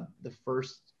the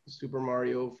first Super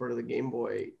Mario for the Game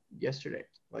Boy yesterday,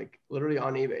 like literally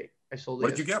on eBay. I sold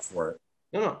What it did you yesterday. get for it?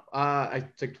 No. I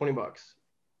took $20.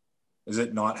 Does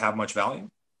it not have much value?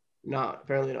 Not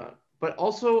apparently not. But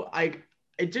also I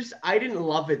didn't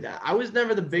love it that. I was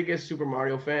never the biggest Super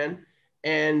Mario fan.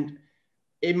 And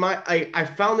I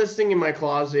found this thing in my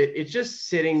closet. It's just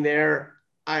sitting there.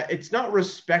 It's not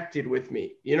respected with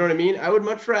me. You know what I mean? I would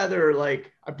much rather,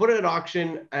 like, I put it at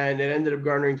auction and it ended up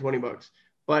garnering $20.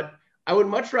 But I would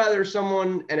much rather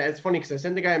someone, and it's funny because I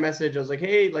sent the guy a message. I was like,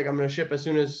 hey, like I'm gonna ship as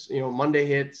soon as Monday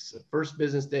hits, first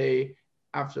business day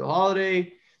after the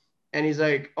holiday. And he's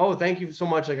like, oh, thank you so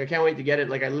much. Like, I can't wait to get it.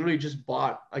 Like, I literally just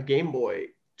bought a Game Boy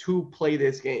to play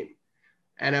this game.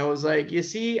 And I was like, you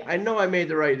see, I know I made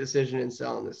the right decision in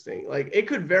selling this thing. Like, it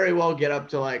could very well get up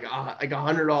to like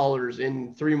 $100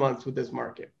 in 3 months with this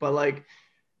market. But like,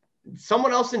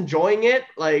 someone else enjoying it,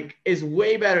 like, is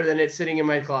way better than it sitting in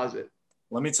my closet.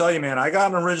 Let me tell you, man, I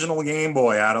got an original Game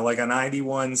Boy out of like a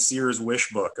 91 Sears Wish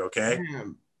book, okay?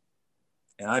 Damn.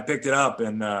 And I picked it up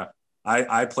and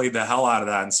I played the hell out of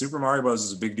that. And Super Mario Bros.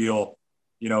 Is a big deal,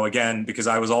 again, because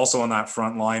I was also on that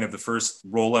front line of the first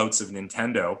rollouts of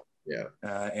Nintendo. Yeah.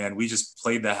 And we just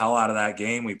played the hell out of that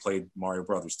game. We played Mario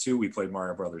Brothers 2. We played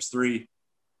Mario Brothers 3.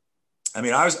 I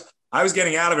mean, I was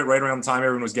getting out of it right around the time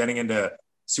everyone was getting into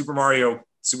Super Mario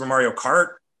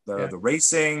Kart, the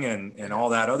racing and all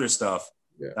that other stuff.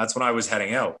 Yeah. That's when I was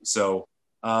heading out. So,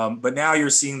 but now you're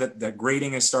seeing that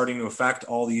grading is starting to affect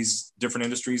all these different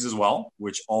industries as well,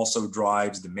 which also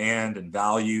drives demand and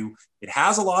value. It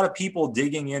has a lot of people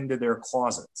digging into their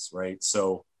closets, right?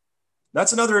 So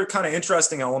that's another kind of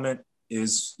interesting element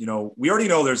is, we already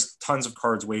know there's tons of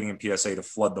cards waiting in PSA to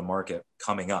flood the market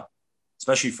coming up,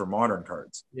 especially for modern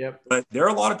cards. Yep. But there are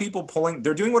a lot of people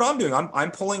they're doing what I'm doing. I'm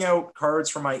pulling out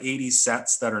cards from my 80s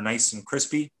sets that are nice and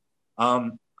crispy.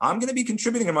 I'm going to be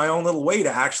contributing in my own little way to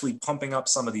actually pumping up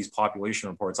some of these population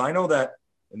reports. I know that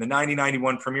in the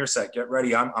 9091 Premier set, get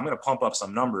ready, I'm going to pump up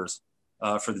some numbers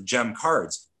for the gem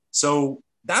cards. So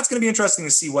that's going to be interesting to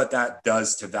see what that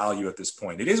does to value at this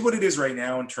point. It is what it is right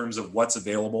now in terms of what's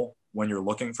available when you're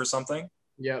looking for something.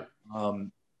 Yep.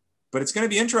 But it's going to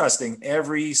be interesting.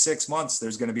 Every 6 months,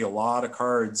 there's going to be a lot of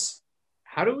cards.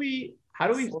 How do we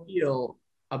feel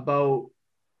about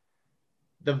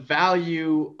the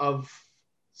value of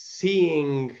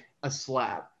seeing a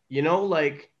slab?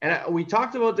 We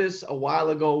talked about this a while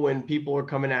ago when people were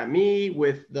coming at me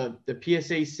with the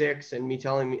PSA 6 and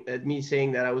me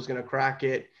saying that I was going to crack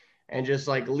it and just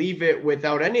like leave it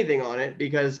without anything on it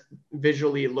because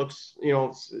visually it looks,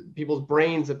 people's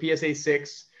brains, the PSA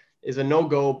 6 is a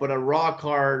no-go, but a raw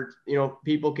card,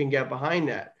 people can get behind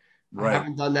that. I Right.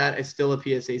 haven't done that. It's still a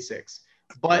PSA 6.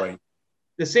 But Right.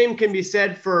 the same can be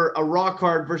said for a raw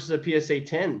card versus a PSA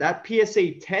 10. That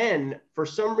PSA 10, for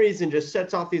some reason, just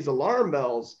sets off these alarm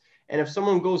bells. And if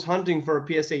someone goes hunting for a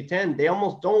PSA 10, they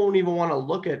almost don't even want to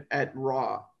look at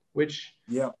raw, which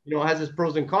has its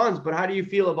pros and cons. But how do you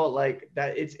feel about like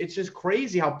that? It's just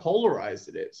crazy how polarized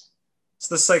it is. It's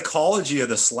the psychology of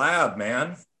the slab,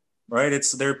 man. Right?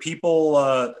 There are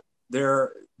people.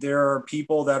 There are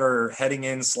people that are heading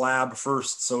in slab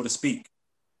first, so to speak.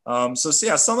 So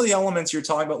yeah, some of the elements you're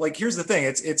talking about, like, here's the thing,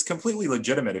 it's completely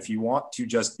legitimate if you want to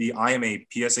just be, I am a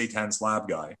PSA 10 slab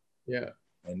guy. Yeah.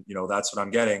 And that's what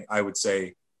I'm getting. I would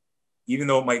say, even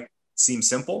though it might seem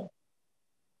simple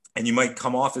and you might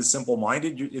come off as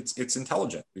simple-minded, it's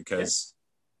intelligent, because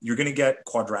you're going to get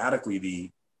quadratically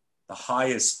the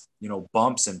highest,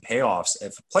 bumps and payoffs.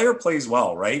 If a player plays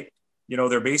well, right?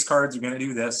 Their base cards are going to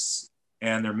do this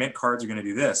and their mint cards are going to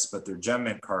do this, but their gem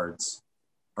mint cards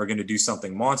are going to do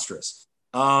something monstrous.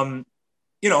 And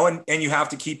you have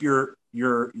to keep your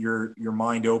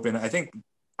mind open. I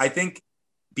think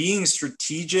being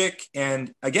strategic,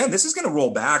 and again, this is going to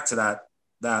roll back to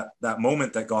that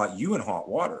moment that got you in hot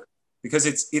water, because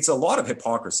it's a lot of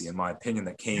hypocrisy, in my opinion,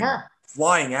 that came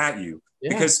flying at you.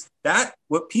 Because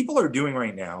what people are doing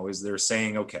right now is they're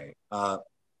saying, okay,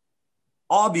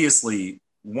 obviously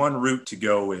one route to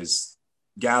go is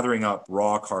gathering up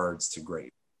raw cards to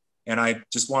grade. And I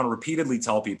just want to repeatedly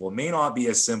tell people, it may not be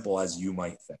as simple as you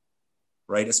might think,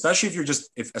 right? Especially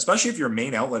if your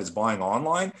main outlet is buying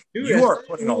online, you are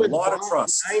putting a lot of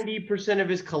trust. 90% of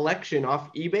his collection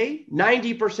off eBay,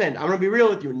 90%. I'm going to be real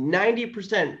with you.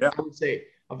 90%, I would say,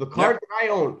 of the cards that I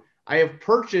own, I have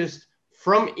purchased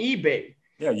from eBay.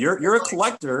 Yeah, you're a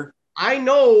collector. I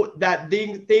know that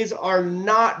these are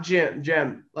not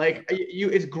gem. Like,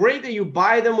 it's great that you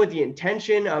buy them with the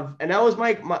intention of, and that was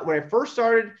my when I first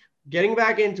started getting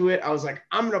back into it, I was like,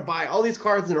 I'm going to buy all these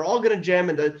cards and they're all going to gem.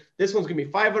 And this one's going to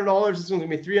be $500. This one's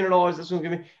going to be $300. This one's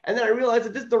going to be, and then I realized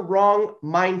that this is the wrong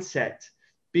mindset,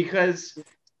 because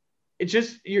it's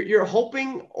just, you're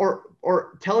hoping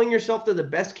or telling yourself that the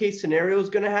best case scenario is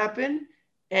going to happen.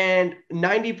 And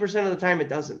 90% of the time it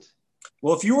doesn't.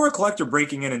 Well, if you were a collector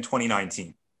breaking in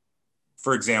 2019,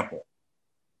 for example,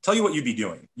 tell you what you'd be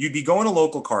doing. You'd be going to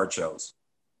local card shows.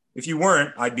 If you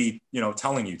weren't, I'd be,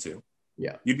 telling you to.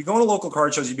 Yeah. You'd be going to local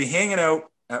card shows. You'd be hanging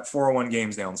out at 401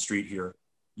 Games down the street here.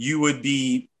 You would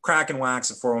be cracking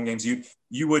wax at 401 Games.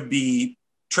 You would be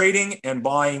trading and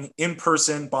buying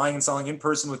and selling in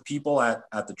person with people at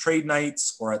the trade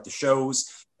nights or at the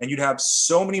shows. And you'd have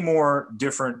so many more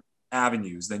different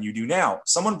avenues than you do now.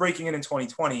 Someone breaking in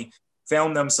 2020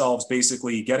 found themselves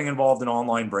basically getting involved in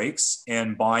online breaks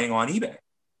and buying on eBay,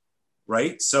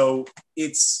 right? So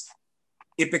it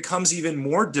becomes even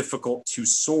more difficult to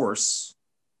source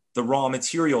the raw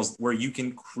materials where you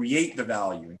can create the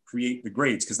value and create the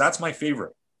grades, because that's my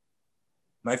favorite.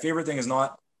 My favorite thing is I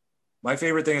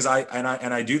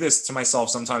do this to myself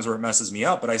sometimes where it messes me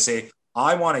up, but I say,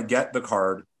 I want to get the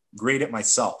card, grade it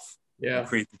myself, and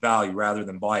create the value rather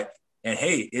than buy it. And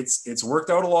hey, it's worked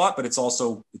out a lot, but it's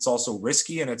also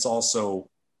risky, and it's also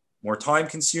more time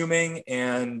consuming,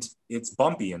 and it's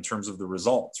bumpy in terms of the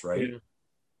results, right? Yeah.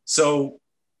 So,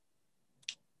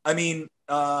 I mean,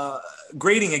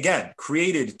 grading, again,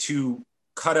 created to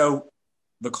cut out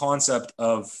the concept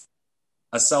of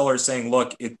a seller saying,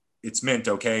 look, it's mint,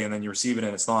 okay, and then you receive it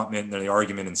and it's not mint, and then the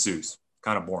argument ensues.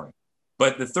 Kind of boring.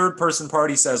 But the third person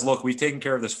party says, look, we've taken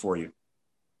care of this for you.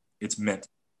 It's mint.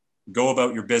 Go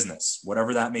about your business,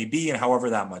 whatever that may be and however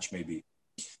that much may be.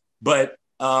 But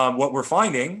what we're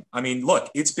finding, I mean, look,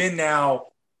 it's been now,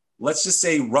 let's just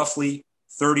say roughly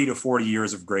 30 to 40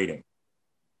 years of grading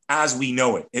as we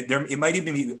know it. It might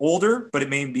even be older, but it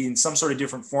may be in some sort of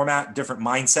different format, different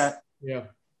mindset. Yeah.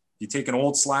 You take an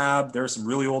old slab, there are some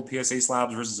really old PSA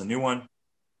slabs versus a new one.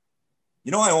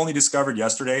 I only discovered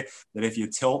yesterday that if you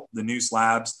tilt the new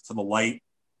slabs to the light,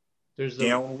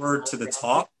 downward to the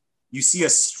top, you see a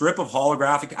strip of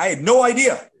holographic. I had no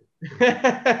idea.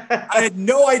 I had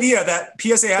no idea that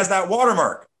PSA has that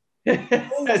watermark.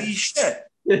 Holy shit.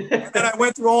 And then I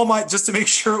went through just to make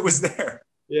sure it was there.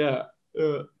 Yeah.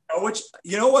 Which,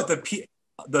 you know what?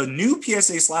 The new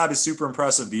PSA slab is super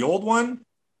impressive. The old one,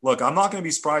 look, I'm not going to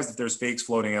be surprised if there's fakes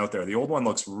floating out there. The old one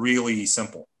looks really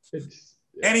simple.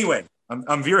 Anyway,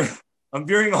 I'm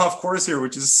veering off course here,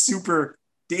 which is super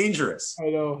dangerous. I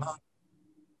know.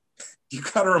 You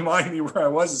got to remind me where I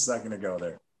was a second ago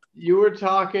there. You were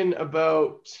talking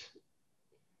about.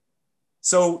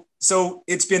 So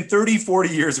it's been 30,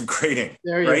 40 years of grading,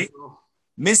 there you right? go.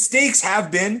 Mistakes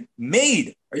have been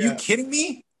made. Are you kidding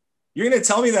me? You're going to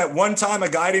tell me that one time a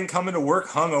guy didn't come into work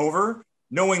hungover,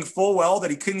 knowing full well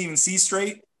that he couldn't even see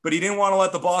straight, but he didn't want to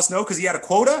let the boss know because he had a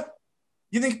quota?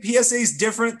 You think PSA is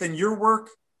different than your work?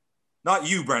 Not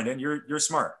you, Brendan. You're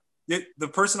smart. The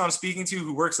person I'm speaking to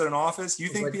who works at an office, you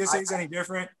think PSA is any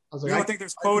different? You don't think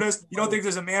there's quotas? You don't think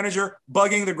there's a manager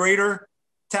bugging the grader,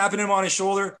 tapping him on his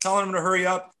shoulder, telling him to hurry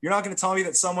up? You're not going to tell me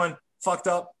that someone fucked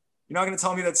up. You're not going to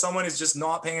tell me that someone is just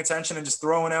not paying attention and just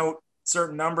throwing out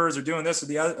certain numbers or doing this or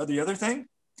the other thing.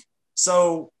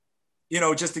 So,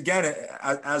 just again,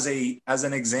 as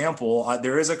an example,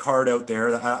 there is a card out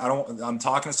there that I'm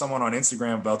talking to someone on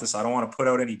Instagram about this. I don't want to put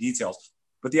out any details,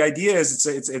 but the idea is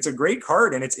it's a great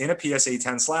card and it's in a PSA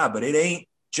 10 slab, but it ain't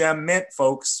gem mint,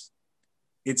 folks.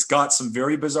 It's got some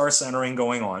very bizarre centering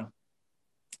going on.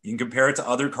 You can compare it to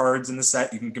other cards in the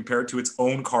set. You can compare it to its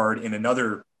own card in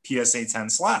another PSA 10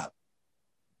 slab.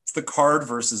 It's the card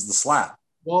versus the slab.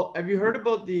 Well, have you heard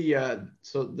about the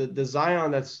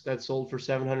Zion that's sold for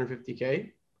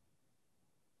 $750K?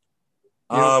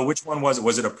 Which one was it?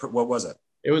 What was it?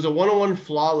 It was a 101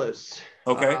 flawless.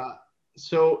 Okay.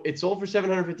 So it sold for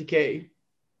 $750K,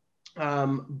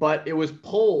 but it was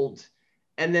pulled,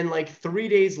 and then like 3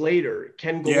 days later,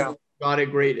 Ken Golden got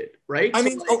it graded, right? I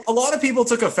mean, a lot of people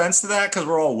took offense to that because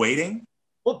we're all waiting.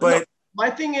 Well, but no, my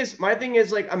thing is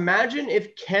like, imagine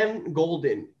if Ken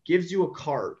Golden gives you a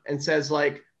card and says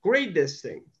like, grade this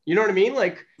thing. You know what I mean?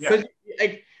 Like, because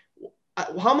like,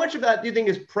 how much of that do you think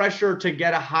is pressure to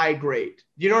get a high grade?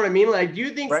 Do you know what I mean? Like, do you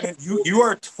think Brendan, you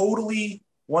are totally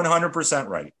 100%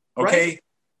 right? Okay, right?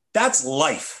 That's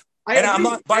life. I'm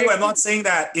not. By the way, I'm not saying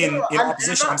that in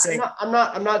opposition. I'm saying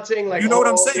I'm not saying like, you know what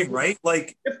I'm saying, right?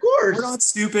 Like, of course, we're not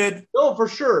stupid. No, for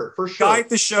sure. Guy at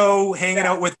the show, hanging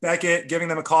out with Beckett, giving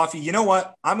them a coffee. You know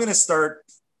what? I'm going to start.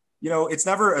 It's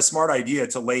never a smart idea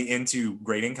to lay into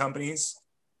grading companies,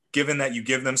 given that you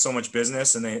give them so much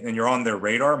business and you're on their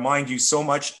radar. Mind you, so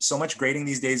much grading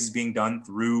these days is being done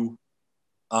through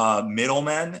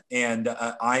middlemen, and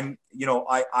I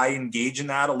engage in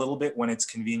that a little bit when it's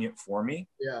convenient for me.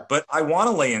 Yeah. But I want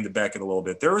to lay into Beckett a little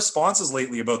bit. Their responses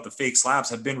lately about the fake slabs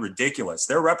have been ridiculous.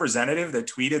 Their representative that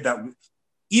tweeted that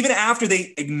even after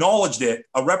they acknowledged it,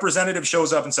 a representative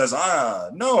shows up and says,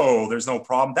 no, there's no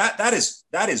problem. That is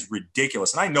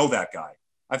ridiculous. And I know that guy.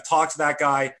 I've talked to that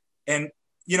guy, and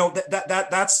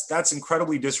that's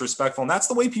incredibly disrespectful. And that's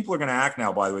the way people are going to act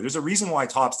now, by the way. There's a reason why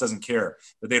Topps doesn't care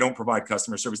that they don't provide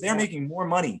customer service. They're making more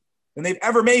money than they've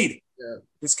ever made,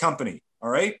 this company. All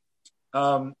right.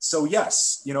 So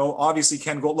yes, obviously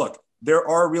Ken Gold, look, there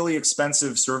are really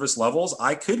expensive service levels.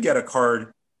 I could get a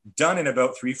card done in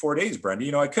about 3-4 days,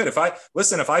 Brenda. I could, if I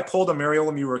pulled a Mario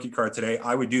Lemieux rookie card today,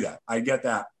 I would do that. I'd get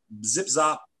that zip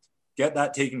zop, get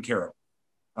that taken care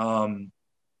of.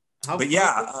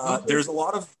 There's a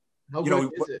lot of, how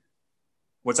quick is it?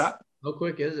 What's that? How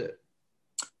quick is it?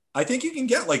 I think you can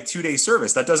get like 2-day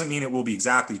service. That doesn't mean it will be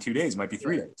exactly 2 days. It might be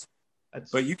 3 days.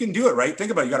 But you can do it, right? Think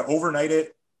about it. You got to overnight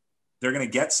it. They're going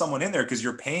to get someone in there because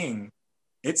you're paying.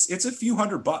 It's a few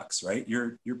 $100, right?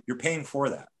 You're paying for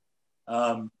that.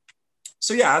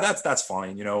 So yeah, that's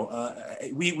fine.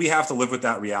 We have to live with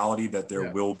that reality that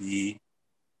there will be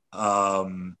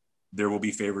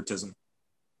favoritism.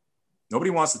 Nobody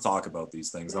wants to talk about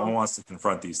these things. No one wants to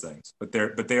confront these things, but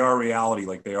they are reality,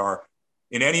 like they are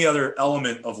in any other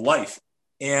element of life.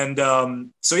 And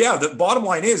the bottom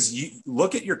line is, you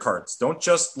look at your cards. Don't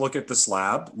just look at the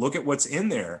slab. Look at what's in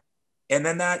there, and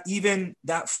then that even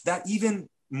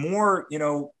more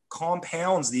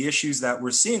compounds the issues that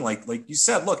we're seeing. Like you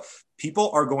said, look,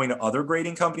 people are going to other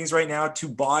grading companies right now to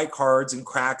buy cards and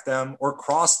crack them or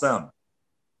cross them.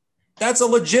 That's a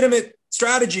legitimate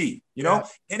strategy, and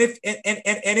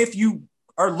if you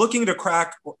are looking to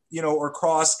crack, or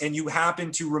cross, and you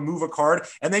happen to remove a card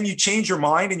and then you change your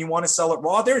mind and you want to sell it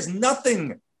raw, there's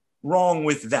nothing wrong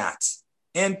with that.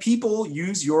 And people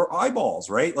use your eyeballs,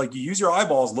 right? Like, you use your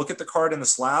eyeballs, look at the card in the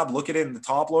slab, look at it in the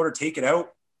top loader, take it out,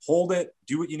 hold it,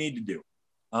 do what you need to do.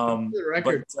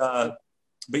 But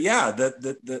yeah,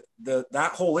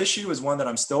 that whole issue is one that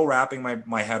I'm still wrapping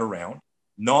my head around.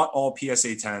 Not all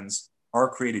PSA 10s are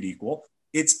created equal.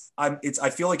 I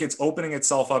feel like it's opening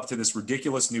itself up to this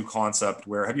ridiculous new concept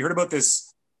where, have you heard about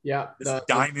this? Yeah. This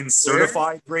diamond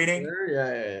certified grading.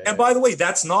 Yeah. And by the way,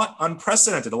 that's not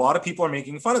unprecedented. A lot of people are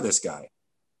making fun of this guy.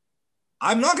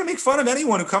 I'm not going to make fun of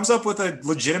anyone who comes up with a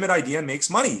legitimate idea and makes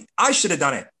money. I should have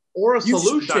done it. Or a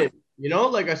solution,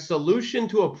 like a solution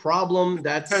to a problem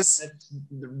that's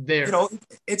there.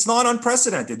 It's not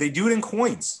unprecedented. They do it in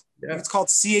coins. Yeah. It's called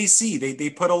CAC. They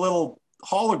put a little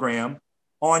hologram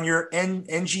on your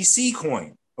NGC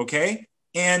coin. Okay.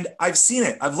 And I've seen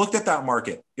it. I've looked at that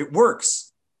market. It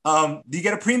works. Do you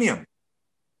get a premium?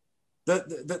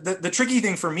 The tricky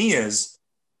thing for me is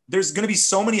there's going to be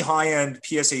so many high-end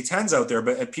PSA 10s out there,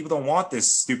 but people don't want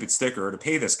this stupid sticker to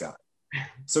pay this guy.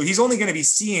 So he's only going to be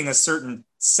seeing a certain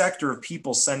sector of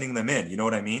people sending them in. You know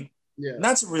what I mean? Yeah. And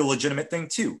that's a real legitimate thing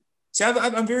too. See,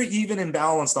 I'm very even and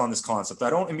balanced on this concept. I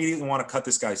don't immediately want to cut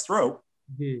this guy's throat,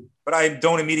 but I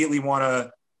don't immediately want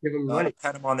to give him money,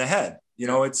 pat him on the head. You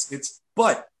know,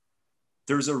 but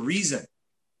there's a reason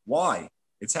why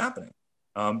it's happening,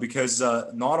 because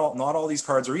not all these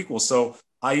cards are equal. So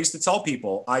I used to tell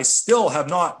people I've still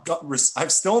not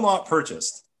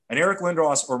purchased an Eric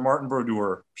Lindros or Martin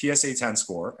Brodeur PSA 10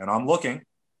 score, and I'm looking,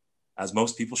 as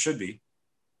most people should be.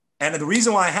 And the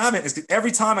reason why I haven't is that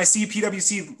every time I see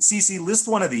PWCC list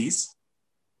one of these,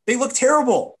 they look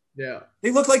terrible. Yeah. They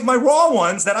look like my raw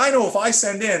ones that I know if I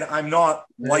send in, I'm not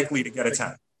likely to get a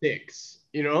 10. 6,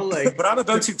 you know, like. But I'm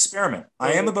about to experiment.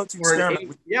 I am about to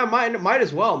experiment. Yeah, might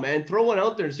as well, man. Throw one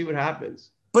out there and see what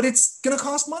happens. But it's going to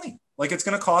cost money. Like, it's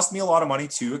going to cost me a lot of money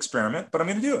to experiment, but I'm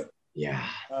going to do it. Yeah.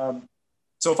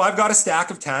 So if I've got a stack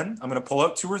of 10, I'm going to pull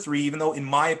out 2 or 3, even though in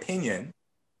my opinion,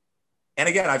 and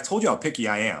again, I've told you how picky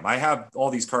I am. I have all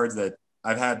these cards that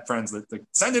I've had friends that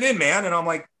send it in, man. And I'm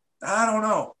like, I don't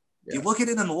know. Yeah. You look at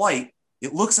it in the light,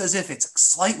 it looks as if it's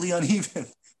slightly uneven.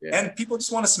 Yeah. And people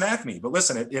just want to smack me. But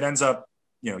listen, it ends up,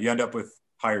 you end up with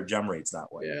higher gem rates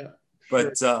that way. Yeah.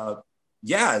 But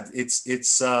yeah, it's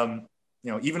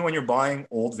even when you're buying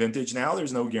old vintage now,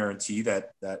 there's no guarantee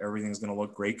that everything's going to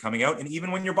look great coming out. And even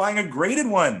when you're buying a graded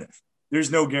one, there's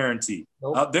no guarantee.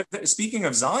 Nope. Speaking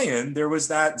of Zion, there was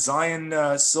that Zion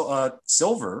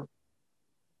silver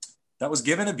that was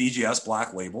given a BGS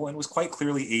black label and was quite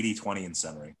clearly 80-20 in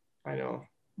centering. I know.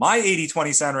 My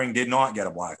 80-20 centering did not get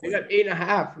a black label. You got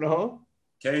 8.5, no?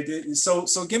 Okay, so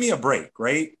give me a break,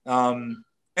 right?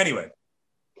 Anyway,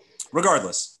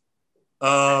 regardless.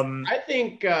 I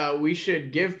think we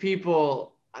should give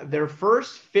people their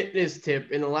first fitness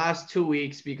tip in the last 2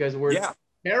 weeks because we're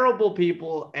terrible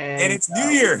people, and it's New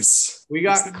Year's. We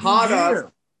got caught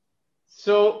up.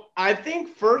 So I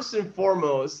think first and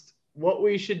foremost, what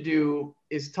we should do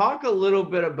is talk a little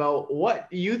bit about what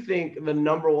you think the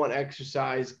number one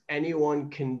exercise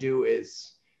anyone can do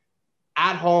is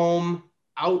at home,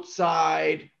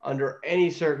 outside, under any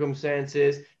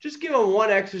circumstances. Just give them one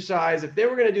exercise. If they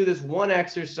were going to do this one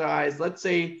exercise, let's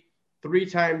say 3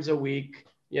 times a week,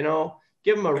 give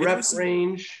them a rep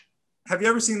range. Have you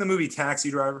ever seen the movie Taxi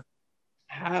Driver?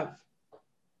 Have.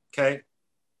 Okay.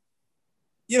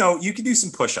 You can do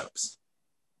some push-ups.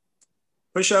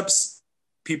 Push-ups,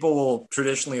 people will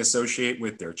traditionally associate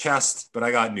with their chest, but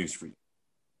I got news for you.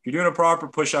 If you're doing a proper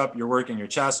push-up, you're working your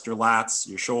chest, your lats,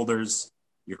 your shoulders,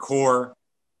 your core.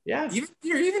 Yeah.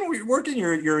 You're even working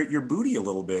your booty a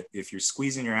little bit if you're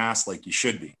squeezing your ass like you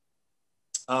should be.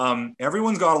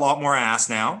 Everyone's got a lot more ass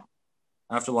now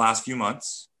after the last few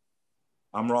months.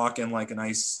 I'm rocking like a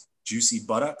nice juicy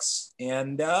buttocks,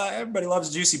 and everybody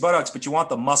loves juicy buttocks, but you want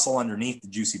the muscle underneath the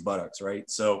juicy buttocks, right?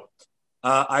 So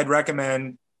I'd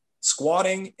recommend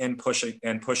squatting and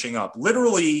pushing up,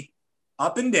 literally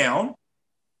up and down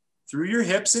through your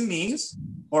hips and knees,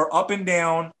 or up and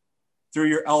down through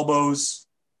your elbows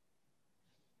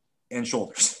and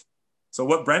shoulders. So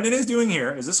what Brendan is doing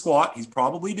here is a squat. He's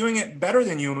probably doing it better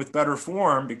than you and with better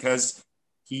form because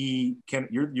he can.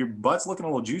 Your butt's looking a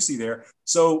little juicy there.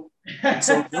 So those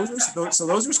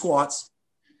are squats.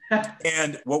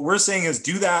 And what we're saying is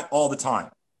do that all the time.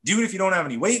 Do it if you don't have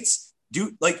any weights.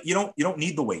 You don't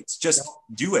need the weights. Just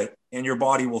do it, and your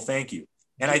body will thank you.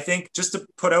 And I think just to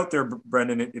put out there,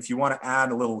 Brendan, if you want to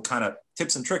add a little kind of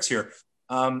tips and tricks here,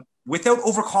 without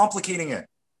overcomplicating it,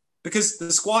 because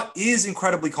the squat is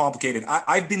incredibly complicated.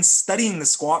 I've been studying the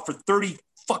squat for 30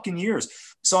 fucking years.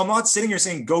 So I'm not sitting here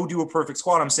saying, go do a perfect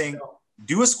squat. I'm saying,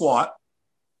 do a squat,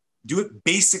 do it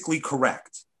basically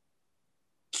correct.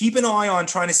 Keep an eye on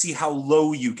trying to see how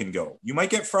low you can go. You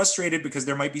might get frustrated because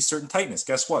there might be certain tightness.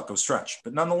 Guess what? Go stretch.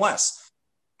 But nonetheless,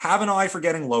 have an eye for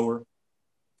getting lower.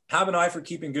 Have an eye for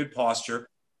keeping good posture.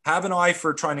 Have an eye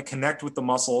for trying to connect with the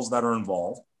muscles that are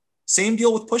involved. Same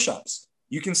deal with push-ups.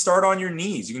 You can start on your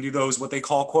knees. You can do those, what they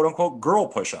call, quote unquote, girl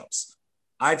push-ups.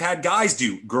 I've had guys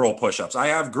do girl push-ups. I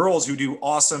have girls who do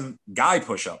awesome guy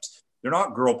push-ups. They're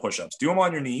not girl push-ups. Do them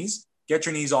on your knees. Get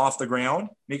your knees off the ground.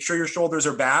 Make sure your shoulders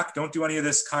are back. Don't do any of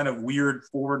this kind of weird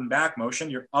forward and back motion.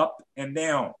 You're up and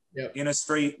down in a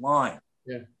straight line.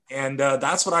 Yeah. And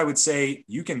that's what I would say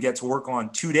you can get to work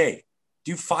on today.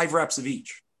 Do 5 reps of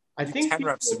each. I think 10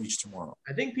 reps of each tomorrow.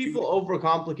 I think people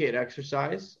overcomplicate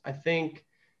exercise. I think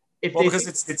if Well, they because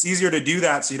think, it's easier to do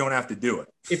that, so you don't have to do it.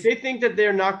 if they think that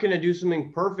they're not going to do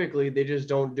something perfectly, they just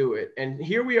don't do it. And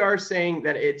here we are saying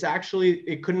that it's actually,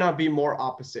 it could not be more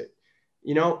opposite.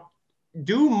 You know,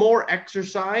 do more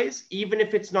exercise, even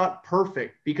if it's not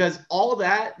perfect, because all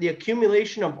that, the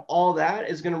accumulation of all that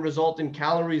is going to result in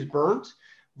calories burnt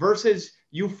versus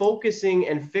you focusing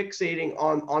and fixating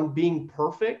on being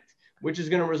perfect, which is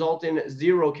going to result in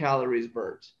 0 calories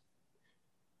burnt.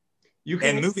 You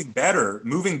And can,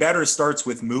 moving better starts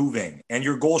with moving. And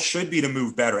your goal should be to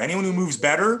move better. Anyone who moves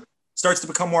better starts to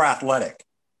become more athletic,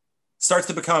 starts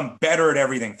to become better at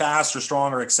everything, faster,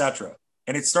 stronger, etc.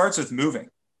 And it starts with moving.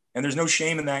 And there's no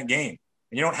shame in that game.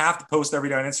 And you don't have to post every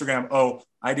day on Instagram, oh,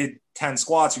 I did 10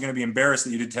 squats. You're going to be embarrassed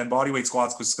that you did 10 bodyweight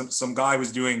squats because some guy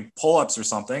was doing pull-ups or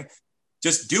something.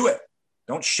 Just do it.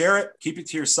 Don't share it. Keep it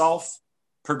to yourself.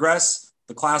 Progress.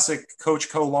 The classic Coach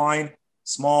Co line.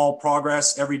 Small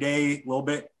progress every day, a little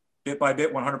bit, bit by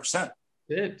bit, 100%.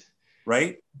 it.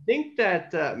 Right? I think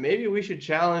that maybe we should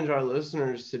challenge our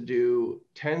listeners to do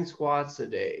 10 squats a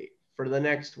day for the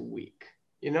next week.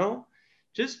 You know,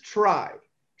 just try. I'm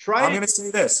Try going to, to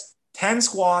say this 10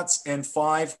 squats and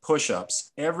 5 push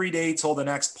ups every day till the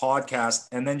next podcast.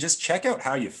 And then just check out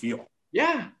how you feel.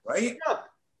 yeah, Right? straight up.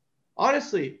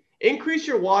 Honestly, increase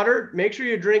your water. Make sure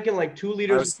you're drinking like 2 I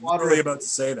liters of was water. literally about to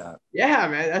say that. Yeah,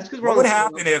 man. That's because we're What on would the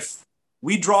happen if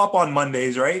we drop on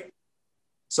Mondays, right?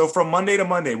 So from Monday to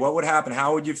Monday, what would happen?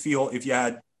 How would you feel if you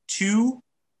had 2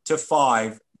 to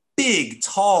 5 big,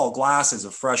 tall glasses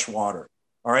of fresh water?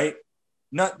 All right.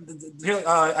 Not,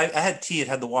 I had tea. It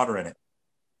had the water in it.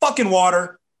 Fucking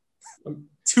water.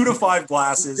 2 to 5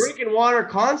 glasses. drinking water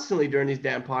constantly during these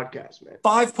damn podcasts, man.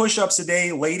 5 push-ups a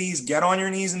day. Ladies, get on your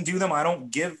knees and do them. I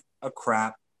don't give a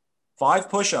crap. 5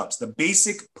 push-ups, the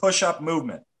basic push-up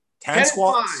movement. 10 10 and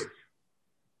squats, 5.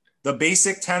 the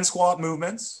basic 10 squat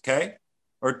movements, okay?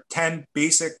 Or 10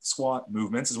 basic squat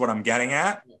movements is what I'm getting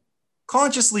at.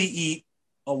 Consciously eat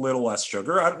a little less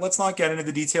sugar. Let's not get into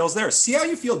the details there. See how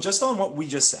you feel just on what we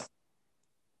just said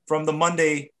from the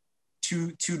Monday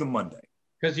to the Monday.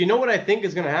 Because you know what I think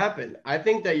is going to happen? I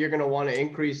think that you're going to want to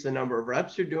increase the number of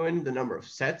reps you're doing, the number of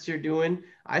sets you're doing.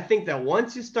 I think that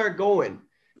once you start going,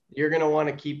 you're going to want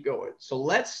to keep going. So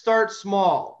let's start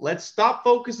small. Let's stop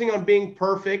focusing on being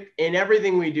perfect in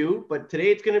everything we do. But today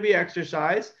it's going to be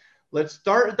exercise. Let's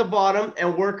start at the bottom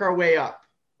and work our way up.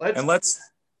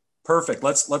 Perfect.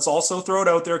 Let's also throw it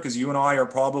out there because you and I are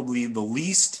probably the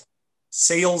least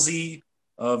salesy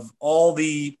of all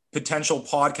the potential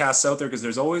podcasts out there because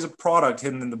there's always a product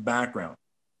hidden in the background.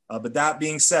 But that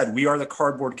being said, we are the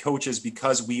Cardboard Coaches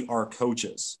because we are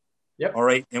coaches. Yep. All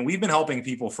right. And we've been helping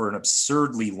people for an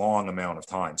absurdly long amount of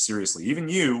time. Seriously. Even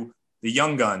you, the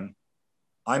young gun,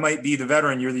 I might be the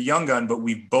veteran, you're the young gun, but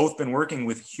we've both been working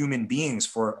with human beings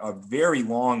for a very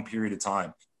long period of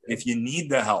time. Yep. If you need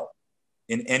the help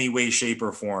in any way, shape,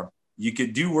 or form, you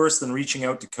could do worse than reaching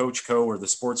out to Coach Co or the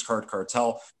Sports Card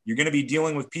Cartel. You're going to be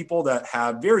dealing with people that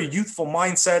have very youthful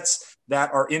mindsets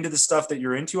that are into the stuff that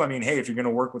you're into. I mean, hey, if you're going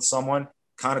to work with someone,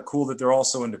 kind of cool that they're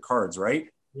also into cards, right?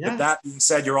 Yeah. But that being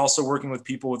said, you're also working with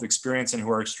people with experience and who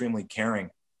are extremely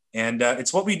caring. And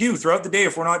it's what we do throughout the day.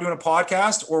 If we're not doing a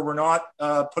podcast or we're not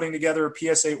putting together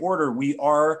a PSA order, we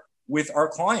are with our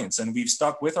clients, and we've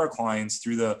stuck with our clients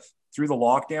through the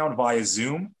lockdown via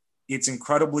Zoom. It's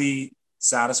incredibly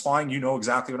satisfying. You know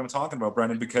exactly what I'm talking about,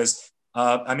 Brendan, because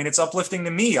I mean, it's uplifting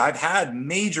to me. I've had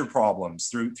major problems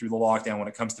through the lockdown when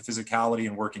it comes to physicality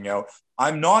and working out.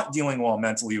 I'm not dealing well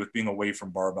mentally with being away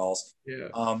from barbells.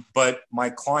 Yeah. But my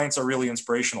clients are really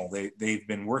inspirational. They've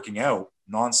been working out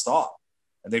nonstop,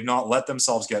 and they've not let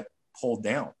themselves get pulled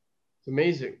down. It's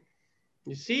amazing.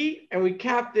 You see, and we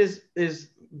capped this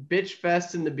bitch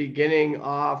fest in the beginning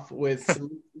off with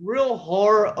some real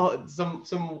horror,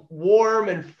 some warm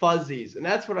and fuzzies, and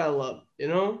that's what I love, you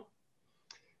know?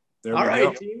 All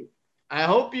right, team. I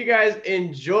hope you guys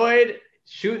enjoyed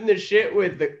shooting the shit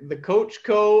with the Coach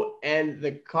Co and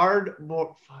the Cardboard.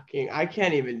 I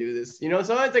can't even do this. You know,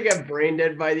 sometimes I get brain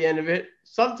dead by the end of it.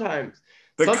 Sometimes.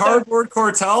 Cardboard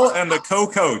Cartel and the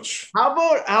Co-Coach. How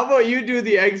about you do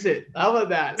the exit? How about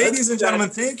that? Ladies and gentlemen,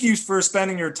 thank you for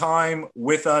spending your time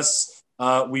with us.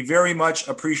 We very much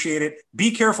appreciate it. Be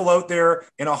careful out there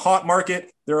in a hot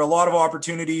market. There are a lot of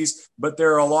opportunities, but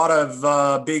there are a lot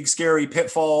of big, scary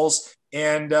pitfalls.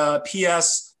 And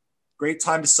P.S., great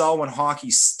time to sell when hockey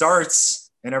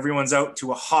starts and everyone's out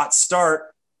to a hot start,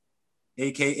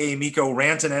 a.k.a. Mikko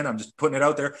Rantanen. I'm just putting it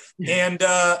out there. And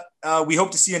we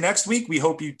hope to see you next week. We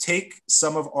hope you take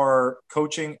some of our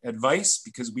coaching advice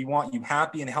because we want you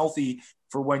happy and healthy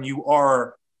for when you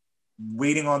are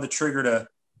waiting on the trigger to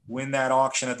win that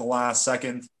auction at the last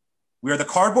second. We are the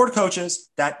Cardboard Coaches.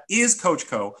 That is Coach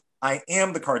Co. I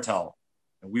am the Cartel.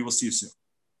 And we will see you soon.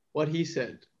 What he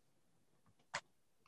said.